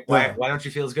 Yeah. why don't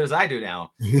you feel as good as I do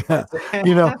now? Yeah.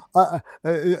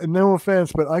 No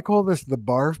offense, but I call this the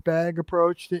barf bag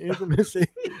approach to intimacy.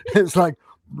 It's like,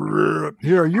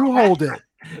 here, you hold it.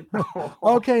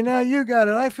 Okay, now you got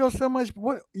it. I feel so much.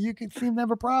 What you can seem to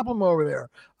have a problem over there.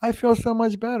 I feel so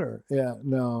much better. Yeah,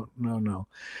 no, no, no.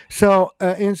 So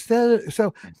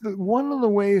one of the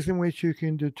ways in which you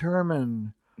can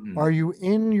determine, Mm, are you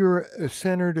in your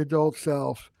centered adult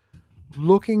self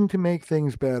looking to make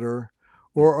things better,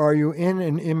 or are you in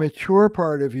an immature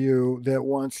part of you that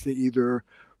wants to either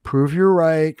prove you're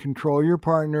right, control your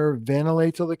partner,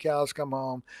 ventilate till the cows come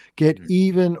home, get mm,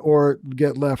 even, or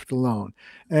get left alone?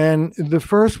 And the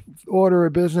first order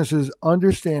of business is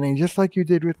understanding, just like you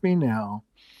did with me now,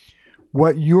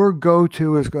 what your go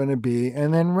to is going to be,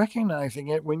 and then recognizing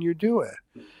it when you do it.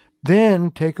 Then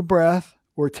take a breath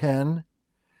or 10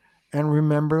 and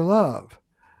remember love.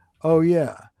 Oh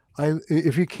yeah.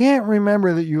 If you can't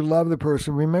remember that you love the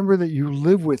person, remember that you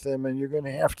live with them and you're going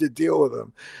to have to deal with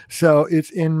them. So it's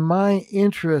in my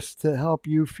interest to help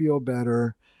you feel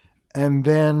better. And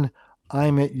then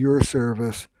I'm at your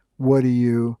service. What do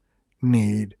you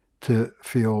need to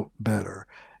feel better?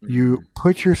 You mm.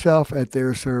 put yourself at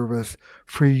their service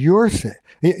for your sake.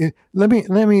 Let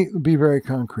me be very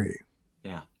concrete.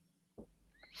 Yeah.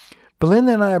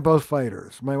 Belinda and I are both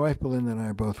fighters. My wife Belinda and I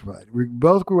are both fighters. We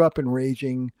both grew up in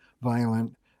raging,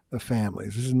 violent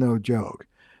families. This is no joke.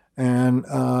 And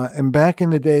back in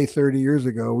the day, 30 years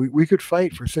ago, we could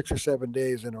fight for 6 or 7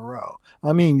 days in a row.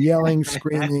 I mean, yelling,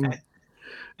 screaming.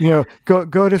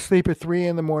 Go to sleep at 3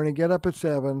 in the morning, get up at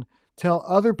 7, tell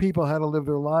other people how to live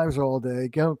their lives all day,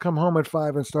 come home at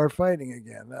 5 and start fighting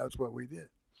again. That's what we did.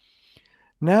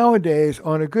 Nowadays,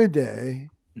 on a good day,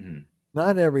 Mhm.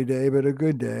 not every day, but a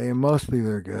good day, and mostly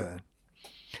they're good,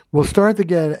 we'll start to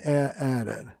get at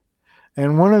it.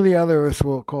 And one or the other of us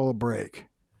will call a break,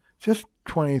 just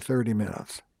 20, 30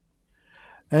 minutes.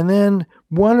 And then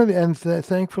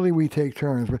thankfully we take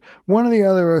turns, but one or the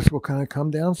other of us will kind of come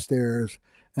downstairs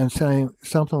and say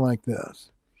something like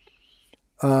this.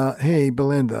 Hey,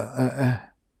 Belinda,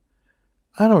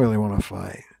 I don't really want to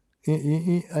fight. Do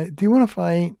you want to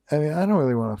fight? I mean, I don't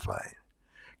really want to fight.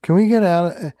 Can we get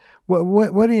out of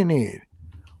what do you need?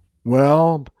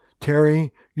 Well,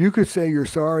 Terry, you could say you're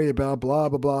sorry about blah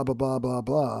blah blah blah blah blah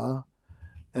blah.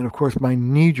 And of course, my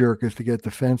knee jerk is to get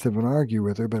defensive and argue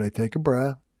with her, but I take a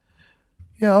breath.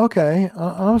 Yeah, okay.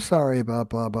 I'm sorry about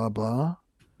blah blah blah.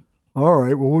 All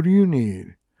right. Well, what do you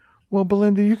need? Well,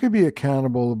 Belinda, you could be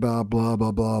accountable about blah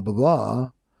blah blah blah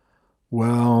blah.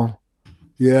 Well,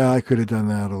 yeah, I could have done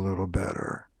that a little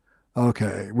better.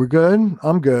 Okay, we're good.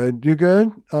 I'm good. You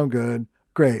good? I'm good.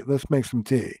 Great. Let's make some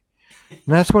tea. And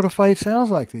that's what a fight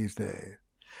sounds like these days.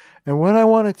 And what I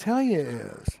want to tell you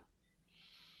is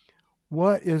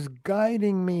what is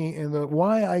guiding me in the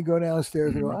why I go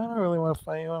downstairs and go, I don't really want to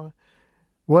fight.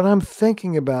 What I'm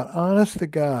thinking about, honest to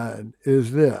God,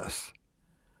 is this.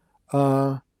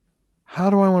 How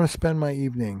do I want to spend my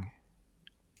evening?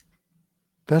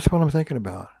 That's what I'm thinking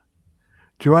about.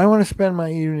 Do I want to spend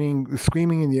my evening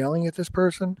screaming and yelling at this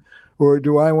person? Or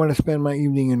do I want to spend my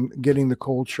evening in getting the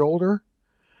cold shoulder?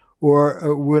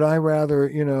 Or would I rather,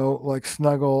 like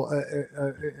snuggle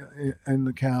in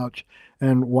the couch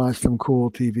and watch some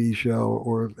cool TV show?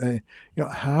 Or,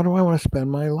 how do I want to spend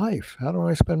my life? How do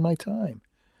I spend my time?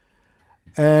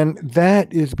 And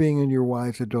that is being in your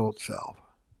wise adult self.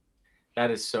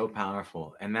 That is so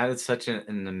powerful, and that is such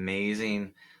an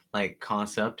amazing like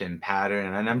concept and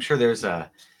pattern. And I'm sure there's an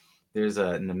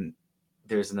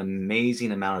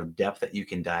amazing amount of depth that you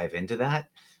can dive into that,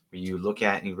 where you look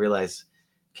at and you realize,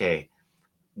 okay,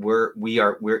 we're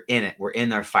in it. We're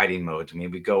in our fighting mode. I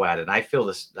mean, we go at it. And I feel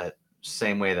that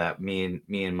same way that me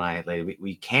and my lady,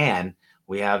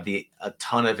 we have a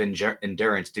ton of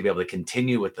endurance to be able to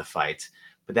continue with the fight,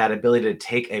 but that ability to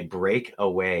take a break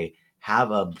away,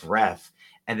 have a breath,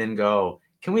 and then go,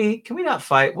 can we not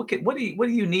fight? What do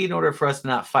you need in order for us to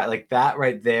not fight? Like that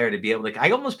right there, to be able to, I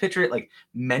almost picture it like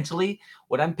mentally.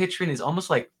 What I'm picturing is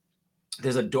almost like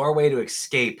there's a doorway to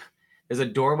escape. There's a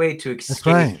doorway to That's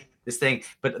escape right. this thing.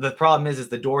 But the problem is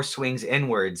the door swings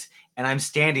inwards, and I'm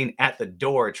standing at the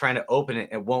door trying to open it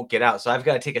and won't get out. So I've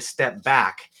got to take a step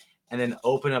back and then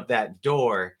open up that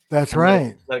door That's and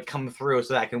right. let it come through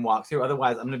so that I can walk through.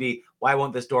 Otherwise, I'm going to be, why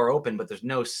won't this door open? But there's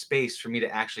no space for me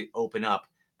to actually open up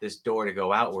this door to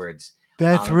go outwards.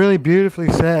 That's really beautifully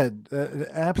said.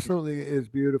 Absolutely is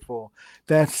beautiful.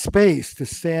 That space to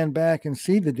stand back and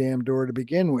see the damn door to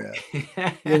begin with,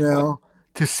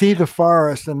 to see the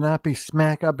forest and not be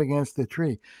smack up against the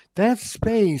tree. That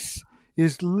space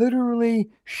is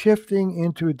literally shifting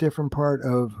into a different part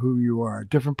of who you are, a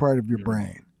different part of your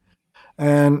brain.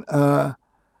 And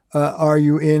are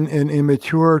you in an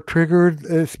immature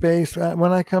triggered space?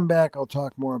 When I come back, I'll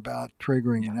talk more about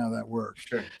triggering and how that works.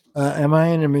 Sure. Am I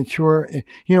in a mature,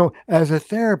 as a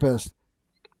therapist,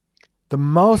 the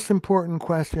most important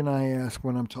question I ask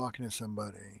when I'm talking to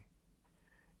somebody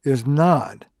is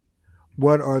not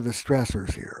what are the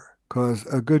stressors here, because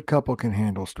a good couple can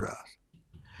handle stress.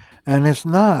 And it's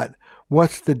not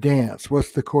what's the dance,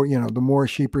 what's the core, the more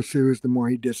she pursues, the more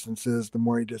he distances,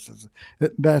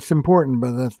 That's important,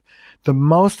 but the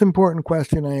most important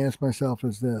question I ask myself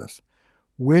is this: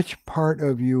 which part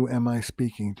of you am I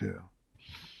speaking to?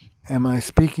 Am I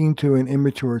speaking to an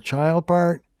immature child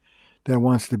part that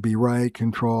wants to be right,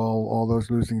 control, all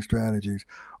those losing strategies?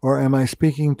 Or am I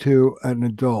speaking to an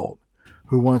adult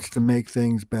who wants to make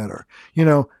things better?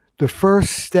 The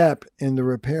first step in the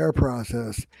repair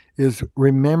process is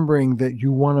remembering that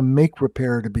you want to make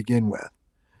repair to begin with.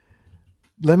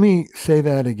 Let me say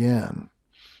that again.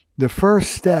 The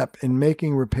first step in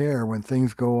making repair when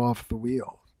things go off the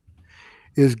wheel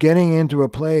is getting into a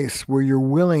place where you're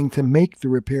willing to make the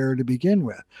repair to begin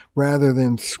with, rather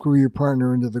than screw your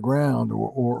partner into the ground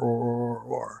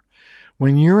or.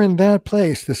 When you're in that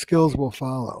place, the skills will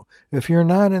follow. If you're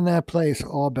not in that place,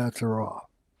 all bets are off.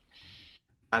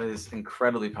 That is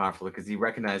incredibly powerful, because you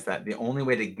recognize that the only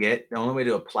way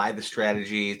to apply the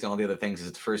strategies, the only other things, is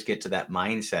to first get to that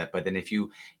mindset. But then if you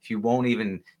won't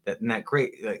even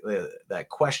that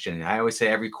question, I always say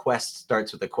every quest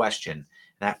starts with a question.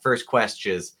 That first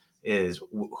question is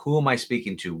who am I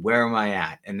speaking to? Where am I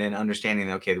at? And then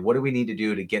understanding, okay, what do we need to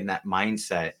do to get in that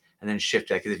mindset, and then shift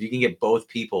that? Because if you can get both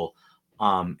people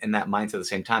in that mindset at the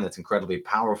same time, that's incredibly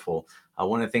powerful.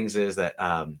 One of the things is that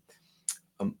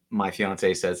my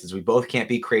fiance says is we both can't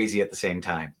be crazy at the same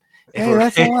time. Hey,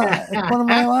 that's a lot. It's one of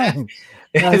my lines.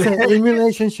 I say in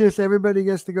relationships, everybody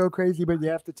gets to go crazy, but you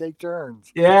have to take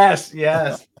turns. Yes.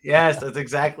 That's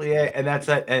exactly it. And that's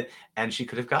it. And she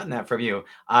could have gotten that from you.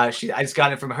 I just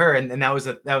got it from her. And that was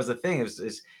the thing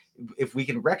is if we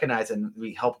can recognize and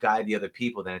we help guide the other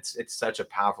people, then it's such a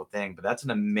powerful thing. But that's an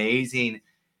amazing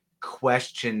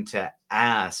question to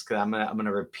ask. I'm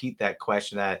gonna repeat that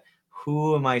question. That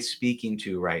who am I speaking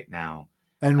to right now?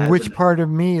 And As which an, part of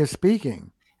me is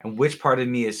speaking? and which part of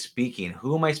me is speaking?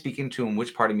 Who am I speaking to, and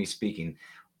which part of me is speaking?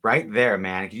 Right there,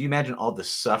 man. Can you imagine all the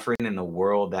suffering in the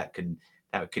world that could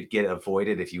get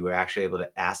avoided if you were actually able to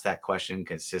ask that question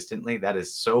consistently? That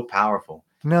is so powerful.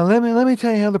 Now let me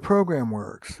tell you how the program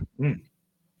works. Mm.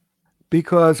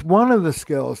 Because one of the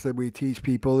skills that we teach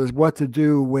people is what to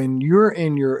do when you're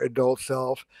in your adult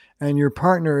self and your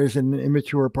partner is an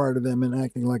immature part of them and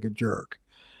acting like a jerk.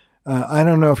 I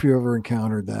don't know if you ever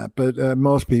encountered that, but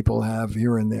most people have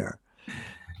here and there.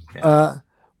 Yeah.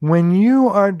 When you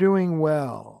are doing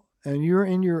well and you're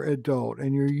in your adult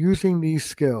and you're using these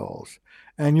skills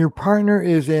and your partner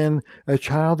is in a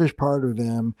childish part of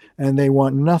them and they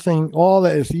want nothing, all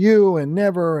that is you and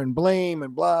never and blame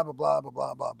and blah, blah, blah, blah,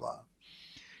 blah, blah, blah.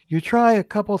 You try a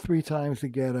couple, 3 times to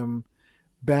get them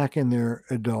back in their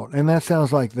adult. And that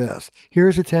sounds like this.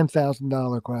 Here's a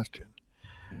 $10,000 question.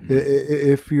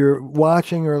 If you're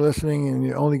watching or listening and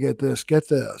you only get this,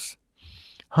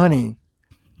 honey,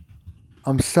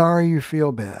 I'm sorry you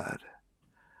feel bad.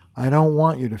 I don't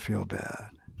want you to feel bad.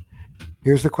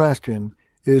 Here's the question.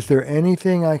 Is there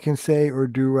anything I can say or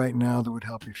do right now that would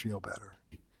help you feel better?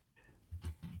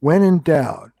 When in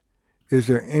doubt, is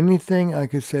there anything I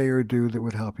could say or do that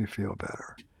would help you feel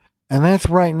better? And that's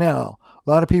right now. A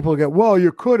lot of people get, well,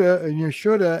 you coulda and you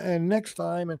shoulda, and next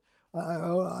time, and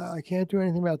I can't do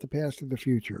anything about the past or the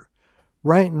future.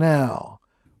 Right now,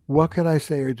 what could I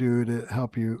say or do to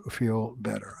help you feel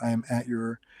better? I'm at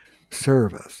your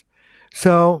service.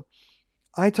 So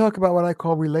I talk about what I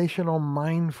call relational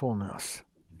mindfulness.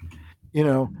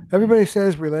 Everybody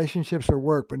says relationships are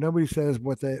work, but nobody says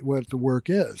what the work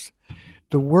is.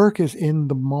 The work is in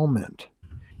the moment.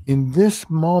 In this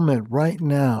moment right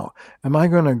now, am I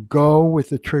going to go with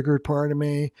the triggered part of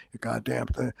me? Goddamn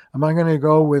thing. Am I going to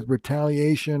go with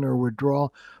retaliation or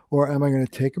withdrawal? Or am I going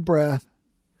to take a breath,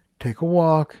 take a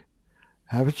walk,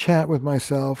 have a chat with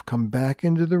myself, come back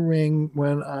into the ring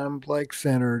when I'm like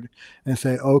centered and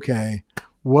say, okay,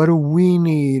 what do we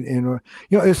need?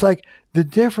 It's like the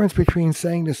difference between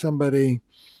saying to somebody,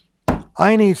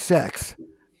 I need sex.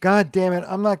 God damn it,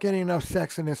 I'm not getting enough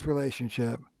sex in this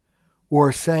relationship.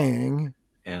 Or saying,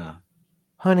 Yeah.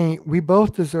 honey, we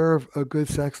both deserve a good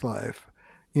sex life.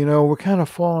 We're kind of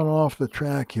falling off the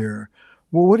track here.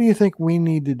 Well, what do you think we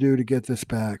need to do to get this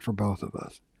back for both of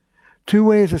us? Two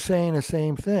ways of saying the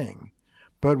same thing.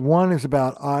 But one is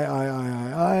about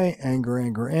I, anger,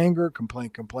 anger, anger,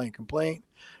 complaint, complaint, complaint.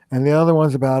 And the other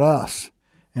one's about us.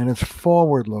 And it's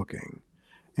forward looking.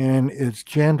 And it's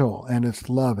gentle and it's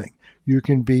loving. You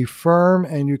can be firm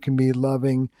and you can be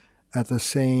loving at the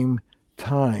same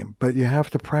time, but you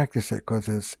have to practice it because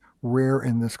it's rare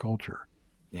in this culture.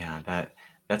 Yeah,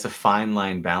 that's a fine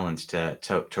line balance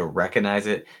to recognize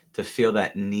it, to feel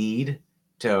that need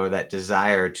or that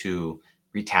desire to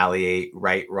retaliate,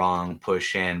 right, wrong,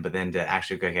 push in, but then to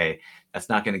actually go, okay, that's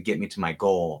not going to get me to my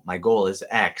goal. My goal is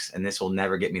X, and this will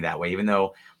never get me that way. Even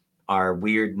though our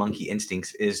weird monkey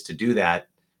instincts is to do that,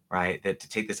 right? That to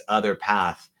take this other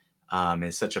path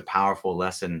is such a powerful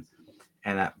lesson.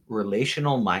 And that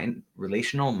relational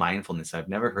mindfulness. I've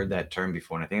never heard that term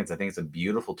before, and I think it's a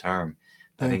beautiful term.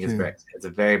 I think it's a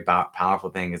very powerful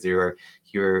thing. Is you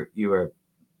are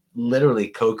literally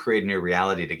co-creating your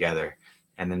reality together,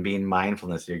 and then being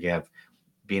mindfulness.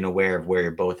 Being aware of where you're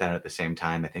both at the same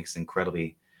time. I think it's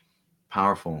incredibly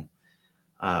powerful.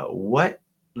 All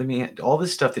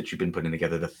this stuff that you've been putting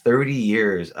together, the 30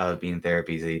 years of being in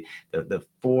therapy, the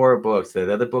 4 books,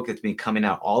 the other book that's been coming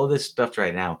out, all of this stuff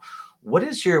right now. What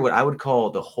is what I would call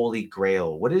the holy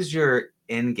grail? What is your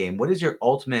end game? What is your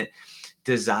ultimate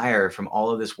desire from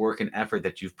all of this work and effort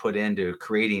that you've put into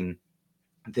creating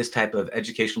this type of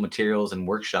educational materials and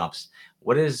workshops?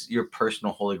 What is your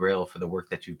personal holy grail for the work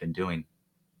that you've been doing?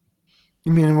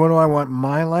 You mean, what do I want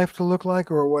my life to look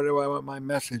like, or what do I want my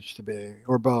message to be,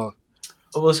 or both?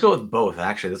 Well, let's go with both,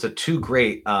 actually. Those are 2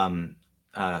 great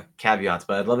caveats,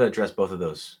 but I'd love to address both of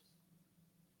those.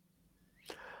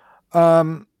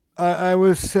 I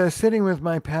was sitting with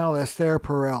my pal Esther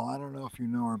Perel. I don't know if you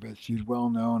know her, but she's well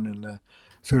known in the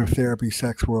sort of therapy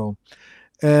sex world.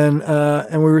 And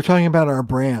we were talking about our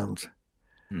brands.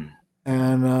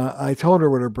 And I told her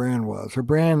what her brand was. Her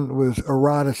brand was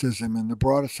eroticism in the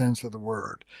broadest sense of the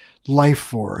word. Life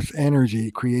force, energy,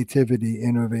 creativity,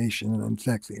 innovation, and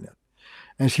sexiness.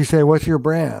 And she said, what's your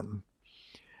brand?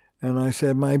 And I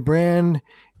said, my brand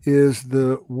is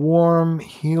the warm,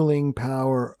 healing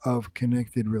power of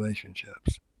connected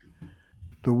relationships.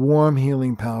 The warm,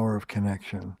 healing power of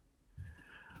connection.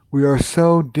 We are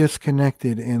so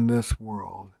disconnected in this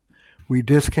world. We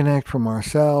disconnect from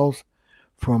ourselves,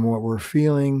 from what we're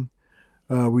feeling.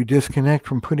 We disconnect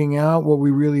from putting out what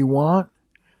we really want.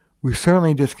 We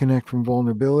certainly disconnect from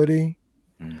vulnerability.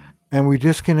 And we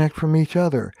disconnect from each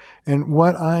other. And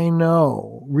what I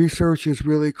know, research is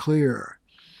really clear.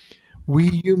 We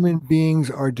human beings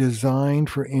are designed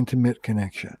for intimate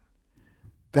connection.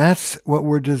 That's what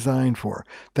we're designed for.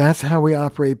 That's how we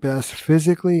operate best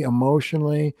physically,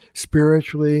 emotionally,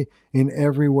 spiritually, in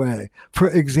every way. For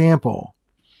example,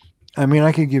 I mean,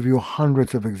 I could give you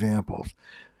hundreds of examples.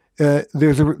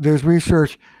 There's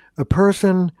research. A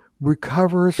person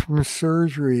recovers from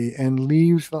surgery and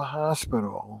leaves the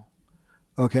hospital,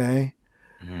 okay,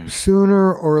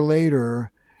 sooner or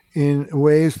later in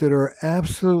ways that are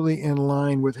absolutely in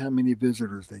line with how many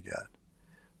visitors they get.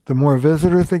 The more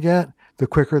visitors they get, the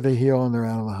quicker they heal and they're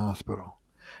out of the hospital.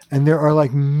 And there are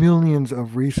like millions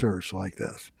of research like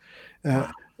this.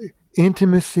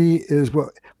 Intimacy is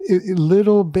what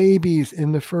little babies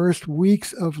in the first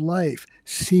weeks of life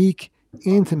seek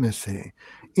intimacy.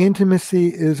 Intimacy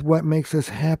is what makes us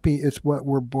happy. It's what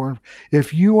we're born.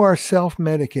 If you are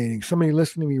self-medicating, somebody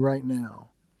listening to me right now,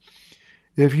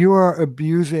 if you are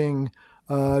abusing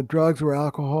drugs or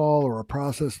alcohol or a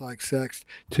process like sex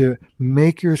to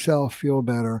make yourself feel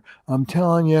better, I'm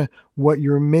telling you, what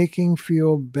you're making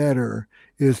feel better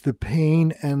is the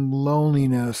pain and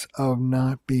loneliness of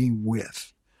not being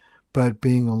with, but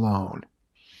being alone.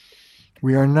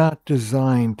 We are not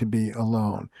designed to be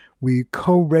alone. We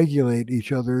co-regulate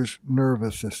each other's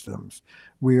nervous systems.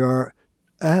 We are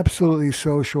absolutely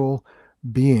social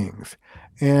beings.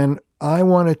 And I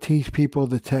want to teach people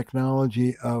the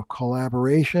technology of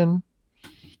collaboration,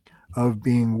 of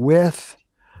being with,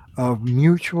 of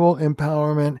mutual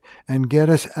empowerment, and get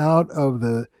us out of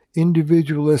the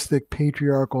individualistic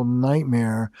patriarchal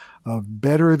nightmare of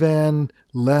better than,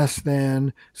 less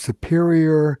than,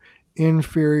 superior,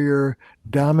 inferior,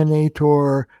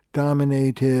 dominator,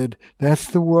 dominated. That's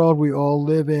the world we all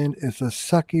live in. It's a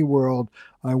sucky world.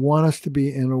 I want us to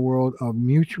be in a world of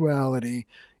mutuality,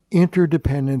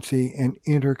 interdependency, and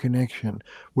interconnection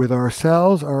with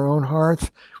ourselves, our own hearts,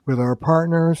 with our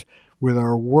partners, with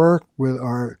our work, with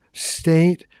our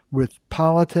state, with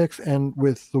politics, and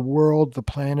with the world, the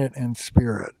planet, and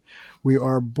spirit. We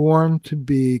are born to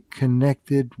be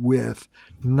connected with,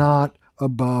 not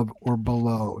above or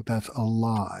below. That's a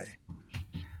lie.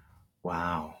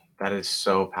 Wow, that is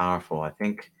so powerful. I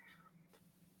think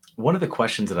one of the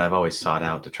questions that I've always sought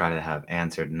out to try to have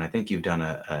answered, and I think you've done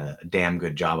a damn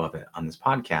good job of it on this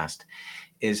podcast,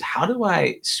 is how do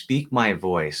I speak my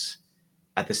voice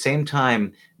at the same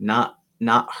time not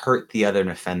hurt the other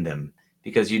and offend them?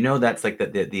 Because that's like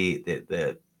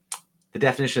the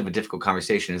definition of a difficult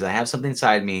conversation is I have something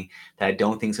inside me that I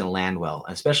don't think is going to land well.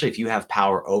 Especially if you have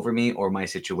power over me or my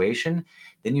situation,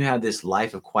 then you have this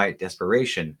life of quiet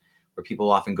desperation where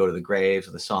people often go to the graves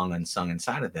with a song unsung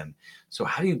inside of them. So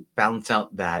how do you balance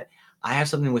out that I have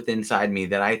something within inside me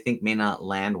that I think may not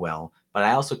land well, but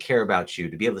I also care about you,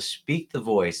 to be able to speak the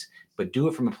voice, but do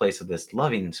it from a place of this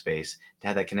loving space, to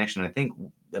have that connection?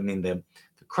 The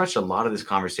crutch a lot of this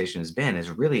conversation has been is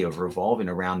really revolving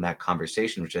around that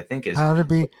conversation, which I think is how to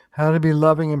be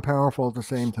loving and powerful at the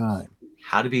same time.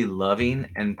 How to be loving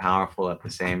and powerful at the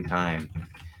same time.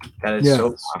 That is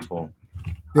so powerful.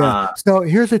 Yeah. So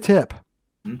here's a tip.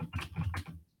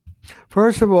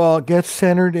 First of all, get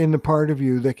centered in the part of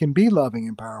you that can be loving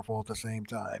and powerful at the same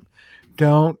time.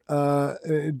 Don't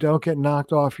get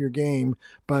knocked off your game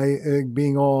by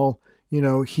being all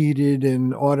heated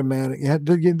and automatic.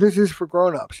 This is for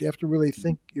grown-ups. You have to really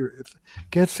think.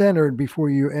 Get centered before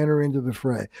you enter into the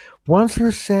fray. Once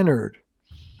you're centered,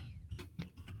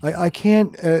 I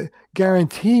can't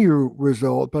guarantee you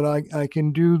result, but I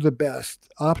can do the best,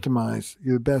 optimize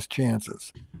your best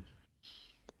chances.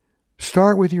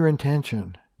 Start with your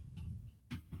intention.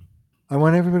 I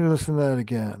want everybody to listen to that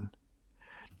again.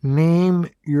 Name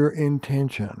your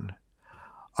intention.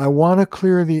 I want to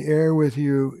clear the air with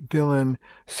you, Dylan,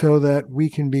 so that we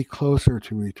can be closer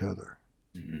to each other.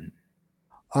 Mm-hmm.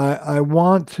 I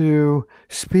want to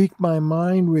speak my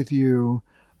mind with you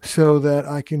so that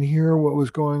I can hear what was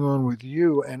going on with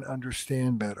you and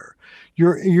understand better.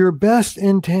 Your best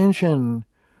intention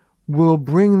will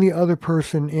bring the other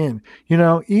person in.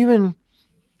 Even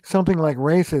something like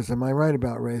racism, I write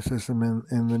about racism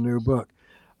in the new book.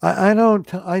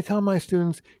 I tell my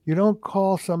students, you don't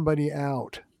call somebody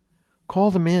out. Call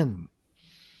them in.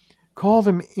 Call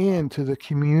them into the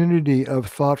community of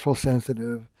thoughtful,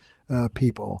 sensitive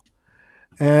people.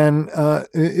 And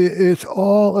it's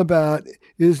all about,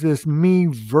 is this me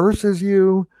versus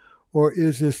you, or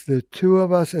is this the two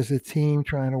of us as a team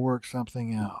trying to work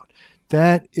something out?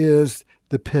 That is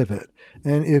the pivot.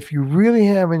 And if you really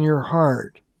have in your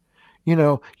heart,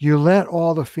 you let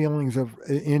all the feelings of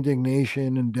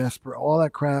indignation and desperate, all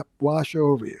that crap wash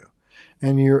over you.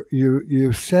 And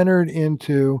you're centered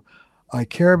into, I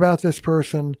care about this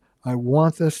person. I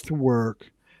want this to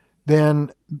work.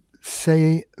 Then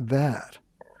say that.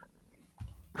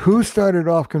 Who started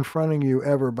off confronting you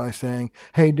ever by saying,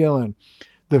 hey, Dylan,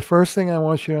 the first thing I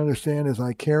want you to understand is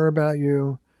I care about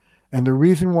you. And the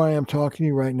reason why I'm talking to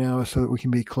you right now is so that we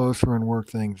can be closer and work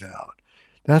things out.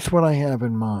 That's what I have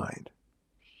in mind.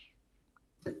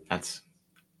 That's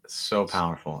so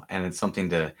powerful. And it's something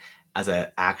to, as an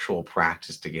actual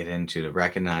practice to get into, to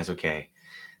recognize, okay,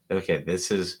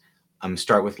 this is,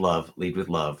 start with love, lead with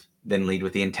love, then lead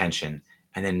with the intention.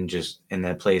 And then just in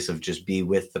that place of just be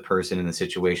with the person in the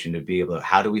situation to be able to,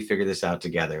 how do we figure this out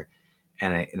together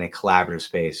in a collaborative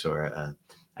space or a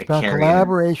about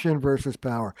collaboration versus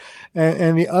power.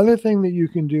 And the other thing that you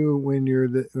can do when you're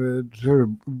sort of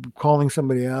calling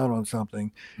somebody out on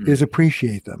something is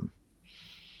appreciate them.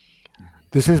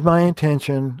 This is my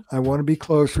intention. I want to be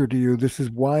closer to you. This is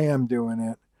why I'm doing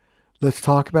it. Let's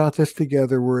talk about this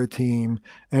together. We're a team.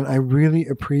 And I really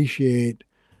appreciate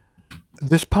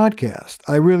this podcast.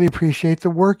 I really appreciate the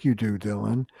work you do,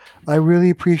 Dylan. I really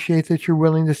appreciate that you're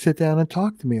willing to sit down and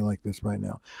talk to me like this right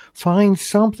now. Find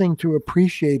something to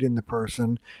appreciate in the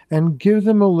person and give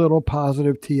them a little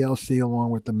positive TLC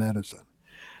along with the medicine.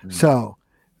 So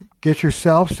get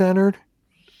yourself centered.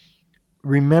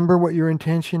 Remember what your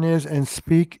intention is and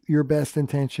speak your best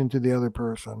intention to the other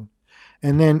person.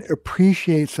 And then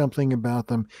appreciate something about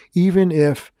them, even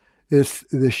if it's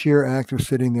the sheer act of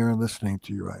sitting there and listening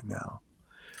to you right now.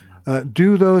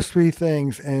 Do those three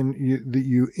things and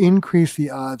you increase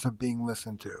the odds of being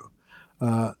listened to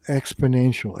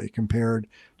exponentially compared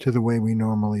to the way we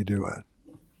normally do it.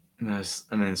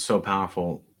 It's so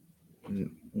powerful.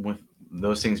 With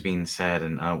those things being said,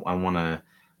 and I want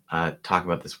to talk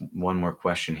about this one more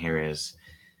question here is,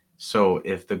 so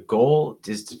if the goal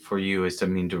is for you is to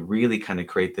really kind of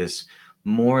create this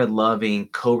more loving,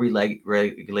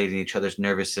 co-regulating each other's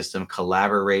nervous system,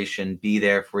 collaboration, be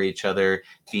there for each other,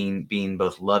 being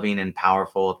both loving and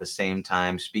powerful at the same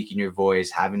time, speaking your voice,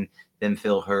 having them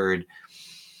feel heard.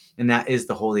 And that is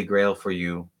the holy grail for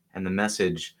you and the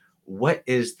message. What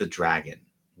is the dragon?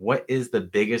 What is the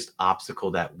biggest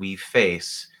obstacle that we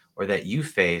face or that you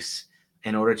face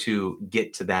in order to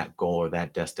get to that goal or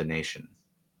that destination?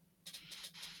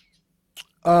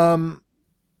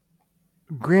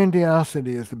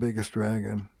 Grandiosity is the biggest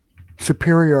dragon.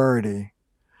 Superiority.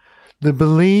 The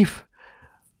belief,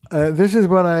 this is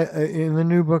what in the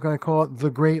new book, I call it the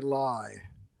great lie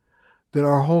that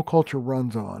our whole culture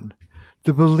runs on.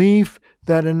 The belief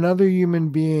that another human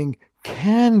being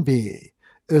can be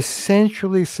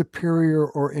essentially superior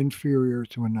or inferior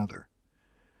to another.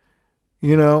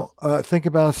 Think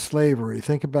about slavery,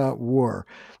 think about war.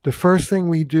 The first thing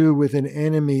we do with an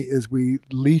enemy is we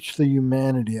leech the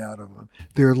humanity out of them.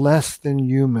 They're less than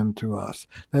human to us.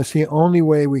 That's the only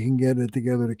way we can get it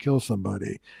together to kill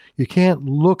somebody. You can't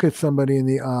look at somebody in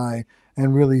the eye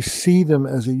and really see them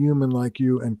as a human like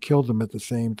you and kill them at the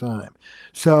same time.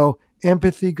 So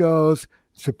empathy goes,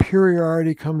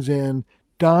 superiority comes in,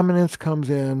 dominance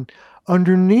comes in.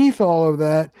 Underneath all of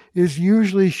that is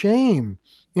usually shame.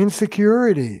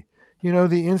 Insecurity,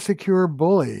 the insecure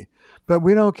bully, but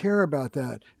we don't care about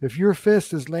that. If your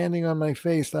fist is landing on my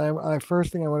face, I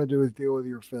first thing I want to do is deal with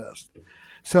your fist.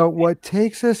 So what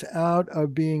takes us out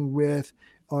of being with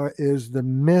is the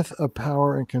myth of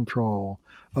power and control,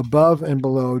 above and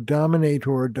below,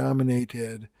 dominator,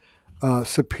 dominated,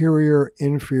 superior,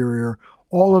 inferior.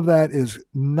 All of that is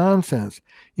nonsense.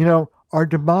 Our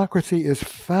democracy is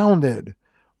founded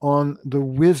on the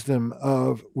wisdom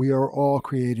of we are all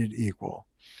created equal,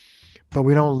 but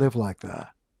we don't live like that.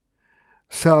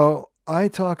 So I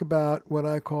talk about what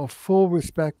I call full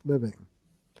respect living.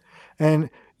 And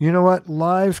you know what?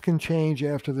 Lives can change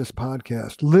after this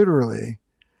podcast. Literally,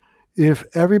 if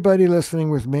everybody listening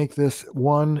would make this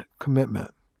one commitment,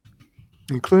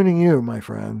 including you, my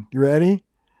friend, you ready?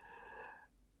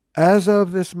 As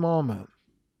of this moment,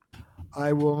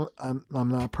 I will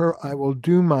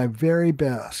do my very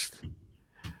best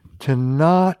to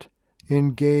not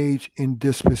engage in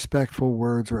disrespectful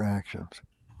words or actions.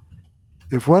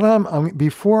 If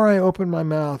before I open my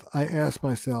mouth, I ask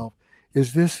myself,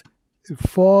 is this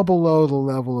fall below the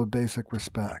level of basic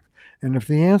respect? And if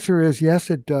the answer is yes,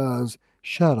 it does,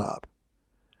 shut up.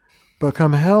 But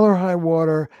come hell or high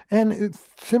water, and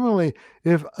similarly,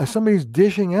 if somebody's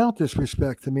dishing out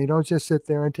disrespect to me, don't just sit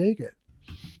there and take it.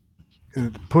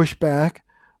 Push back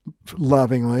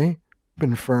lovingly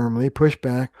and firmly, push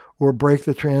back, or break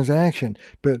the transaction.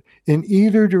 But in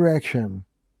either direction,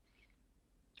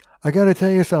 I got to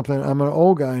tell you something. I'm an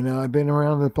old guy now. I've been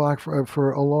around the block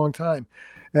for a long time.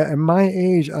 At my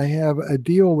age, I have a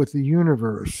deal with the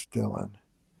universe, Dylan.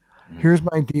 Here's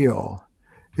my deal.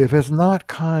 If it's not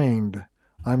kind,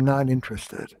 I'm not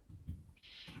interested.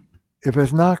 If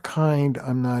it's not kind,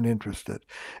 I'm not interested.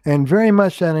 And very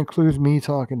much that includes me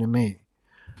talking to me.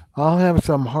 I'll have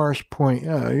some harsh point.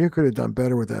 Yeah, you could have done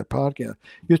better with that podcast.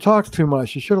 You talked too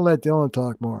much. You should have let Dylan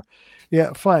talk more.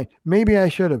 Yeah, fine. Maybe I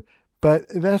should have. But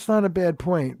that's not a bad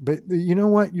point. But you know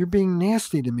what? You're being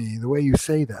nasty to me the way you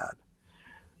say that.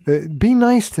 Be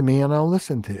nice to me and I'll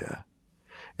listen to you.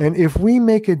 And if we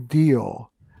make a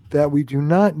deal that we do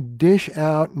not dish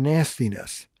out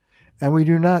nastiness and we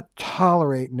do not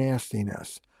tolerate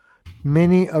nastiness,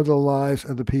 many of the lives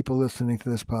of the people listening to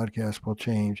this podcast will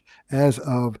change as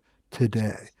of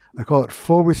today. I call it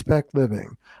full respect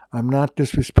living. I'm not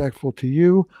disrespectful to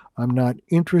you. I'm not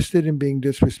interested in being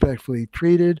disrespectfully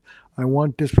treated. I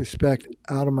want disrespect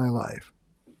out of my life.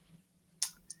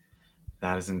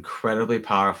 That is incredibly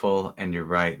powerful. And you're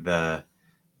right. The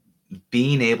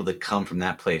being able to come from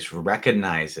that place,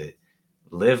 recognize it,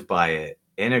 live by it,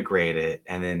 integrate it,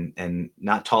 and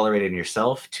not tolerate it in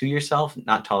yourself,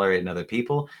 not tolerate it in other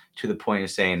people, to the point of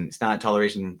saying it's not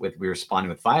toleration with responding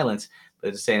with violence,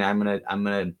 but it's saying I'm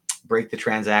gonna break the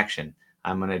transaction.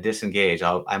 I'm gonna disengage.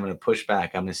 I'm gonna push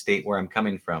back. I'm gonna state where I'm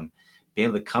coming from. Being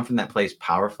able to come from that place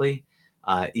powerfully,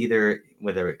 either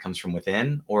whether it comes from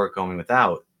within or going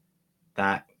without,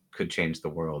 that could change the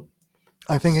world.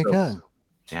 I think it can.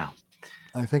 Yeah.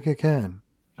 I think it can.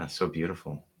 That's so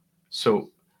beautiful.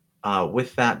 So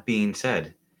with that being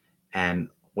said, and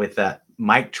with that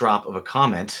mic drop of a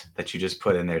comment that you just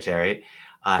put in there, Terry,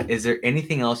 is there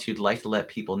anything else you'd like to let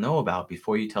people know about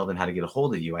before you tell them how to get a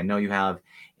hold of you? I know you have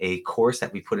a course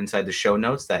that we put inside the show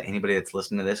notes that anybody that's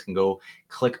listening to this can go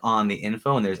click on the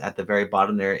info, and there's at the very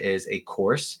bottom there is a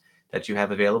course that you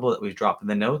have available that we've dropped in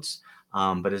the notes.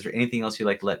 But is there anything else you'd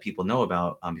like to let people know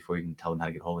about before you can tell them how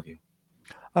to get a hold of you?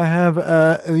 I have,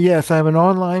 yes, I have an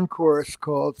online course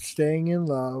called Staying in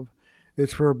Love.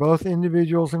 It's for both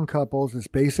individuals and couples. It's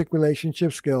basic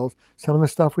relationship skills, some of the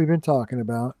stuff we've been talking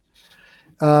about.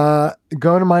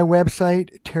 Go to my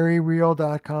website,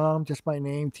 terryreal.com, just my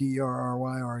name,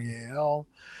 TerryReal.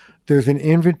 There's an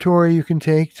inventory you can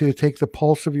take to take the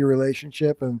pulse of your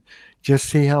relationship and just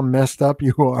see how messed up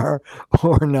you are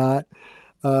or not.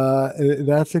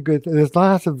 That's a good. There's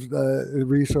lots of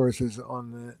resources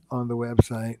on the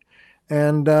website,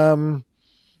 and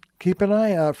keep an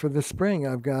eye out for the spring.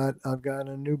 I've got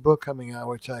a new book coming out,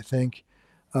 which I think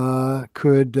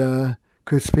could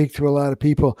speak to a lot of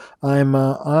people. I'm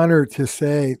honored to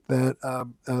say that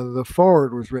the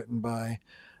foreword was written by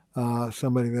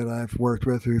somebody that I've worked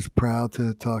with who's proud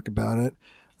to talk about it.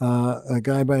 A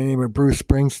guy by the name of Bruce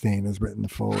Springsteen has written the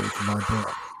foreword to my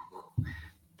book.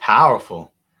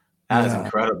 Powerful. That is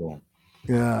incredible.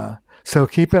 Yeah. So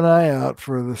keep an eye out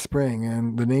for the spring.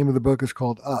 And the name of the book is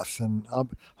called Us. And I'll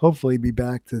hopefully be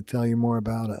back to tell you more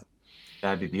about it.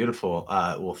 That'd be beautiful.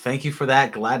 Well, thank you for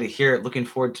that. Glad to hear it. Looking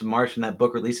forward to March when that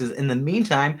book releases. In the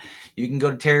meantime, you can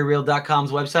go to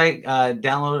terryreal.com's website,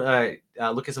 download,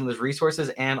 look at some of those resources,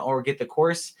 and or get the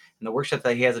course and the workshop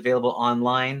that he has available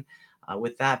online.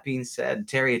 With that being said,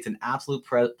 Terry, it's an absolute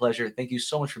pleasure. Thank you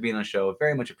so much for being on the show.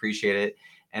 Very much appreciate it.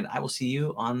 And I will see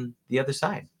you on the other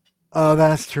side. Oh,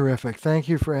 that's terrific. Thank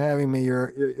you for having me.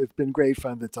 It's been great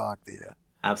fun to talk to you.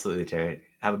 Absolutely, Terry.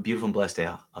 Have a beautiful and blessed day.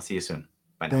 I'll see you soon.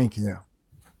 Bye now. Thank you.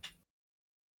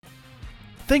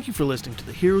 Thank you for listening to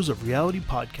the Heroes of Reality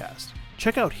podcast.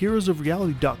 Check out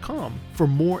heroesofreality.com for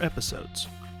more episodes.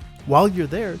 While you're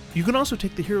there, you can also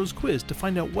take the Heroes quiz to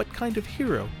find out what kind of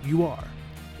hero you are.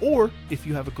 Or, if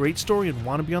you have a great story and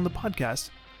want to be on the podcast,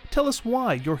 tell us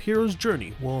why your hero's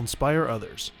journey will inspire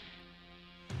others.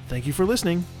 Thank you for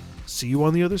listening. See you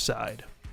on the other side.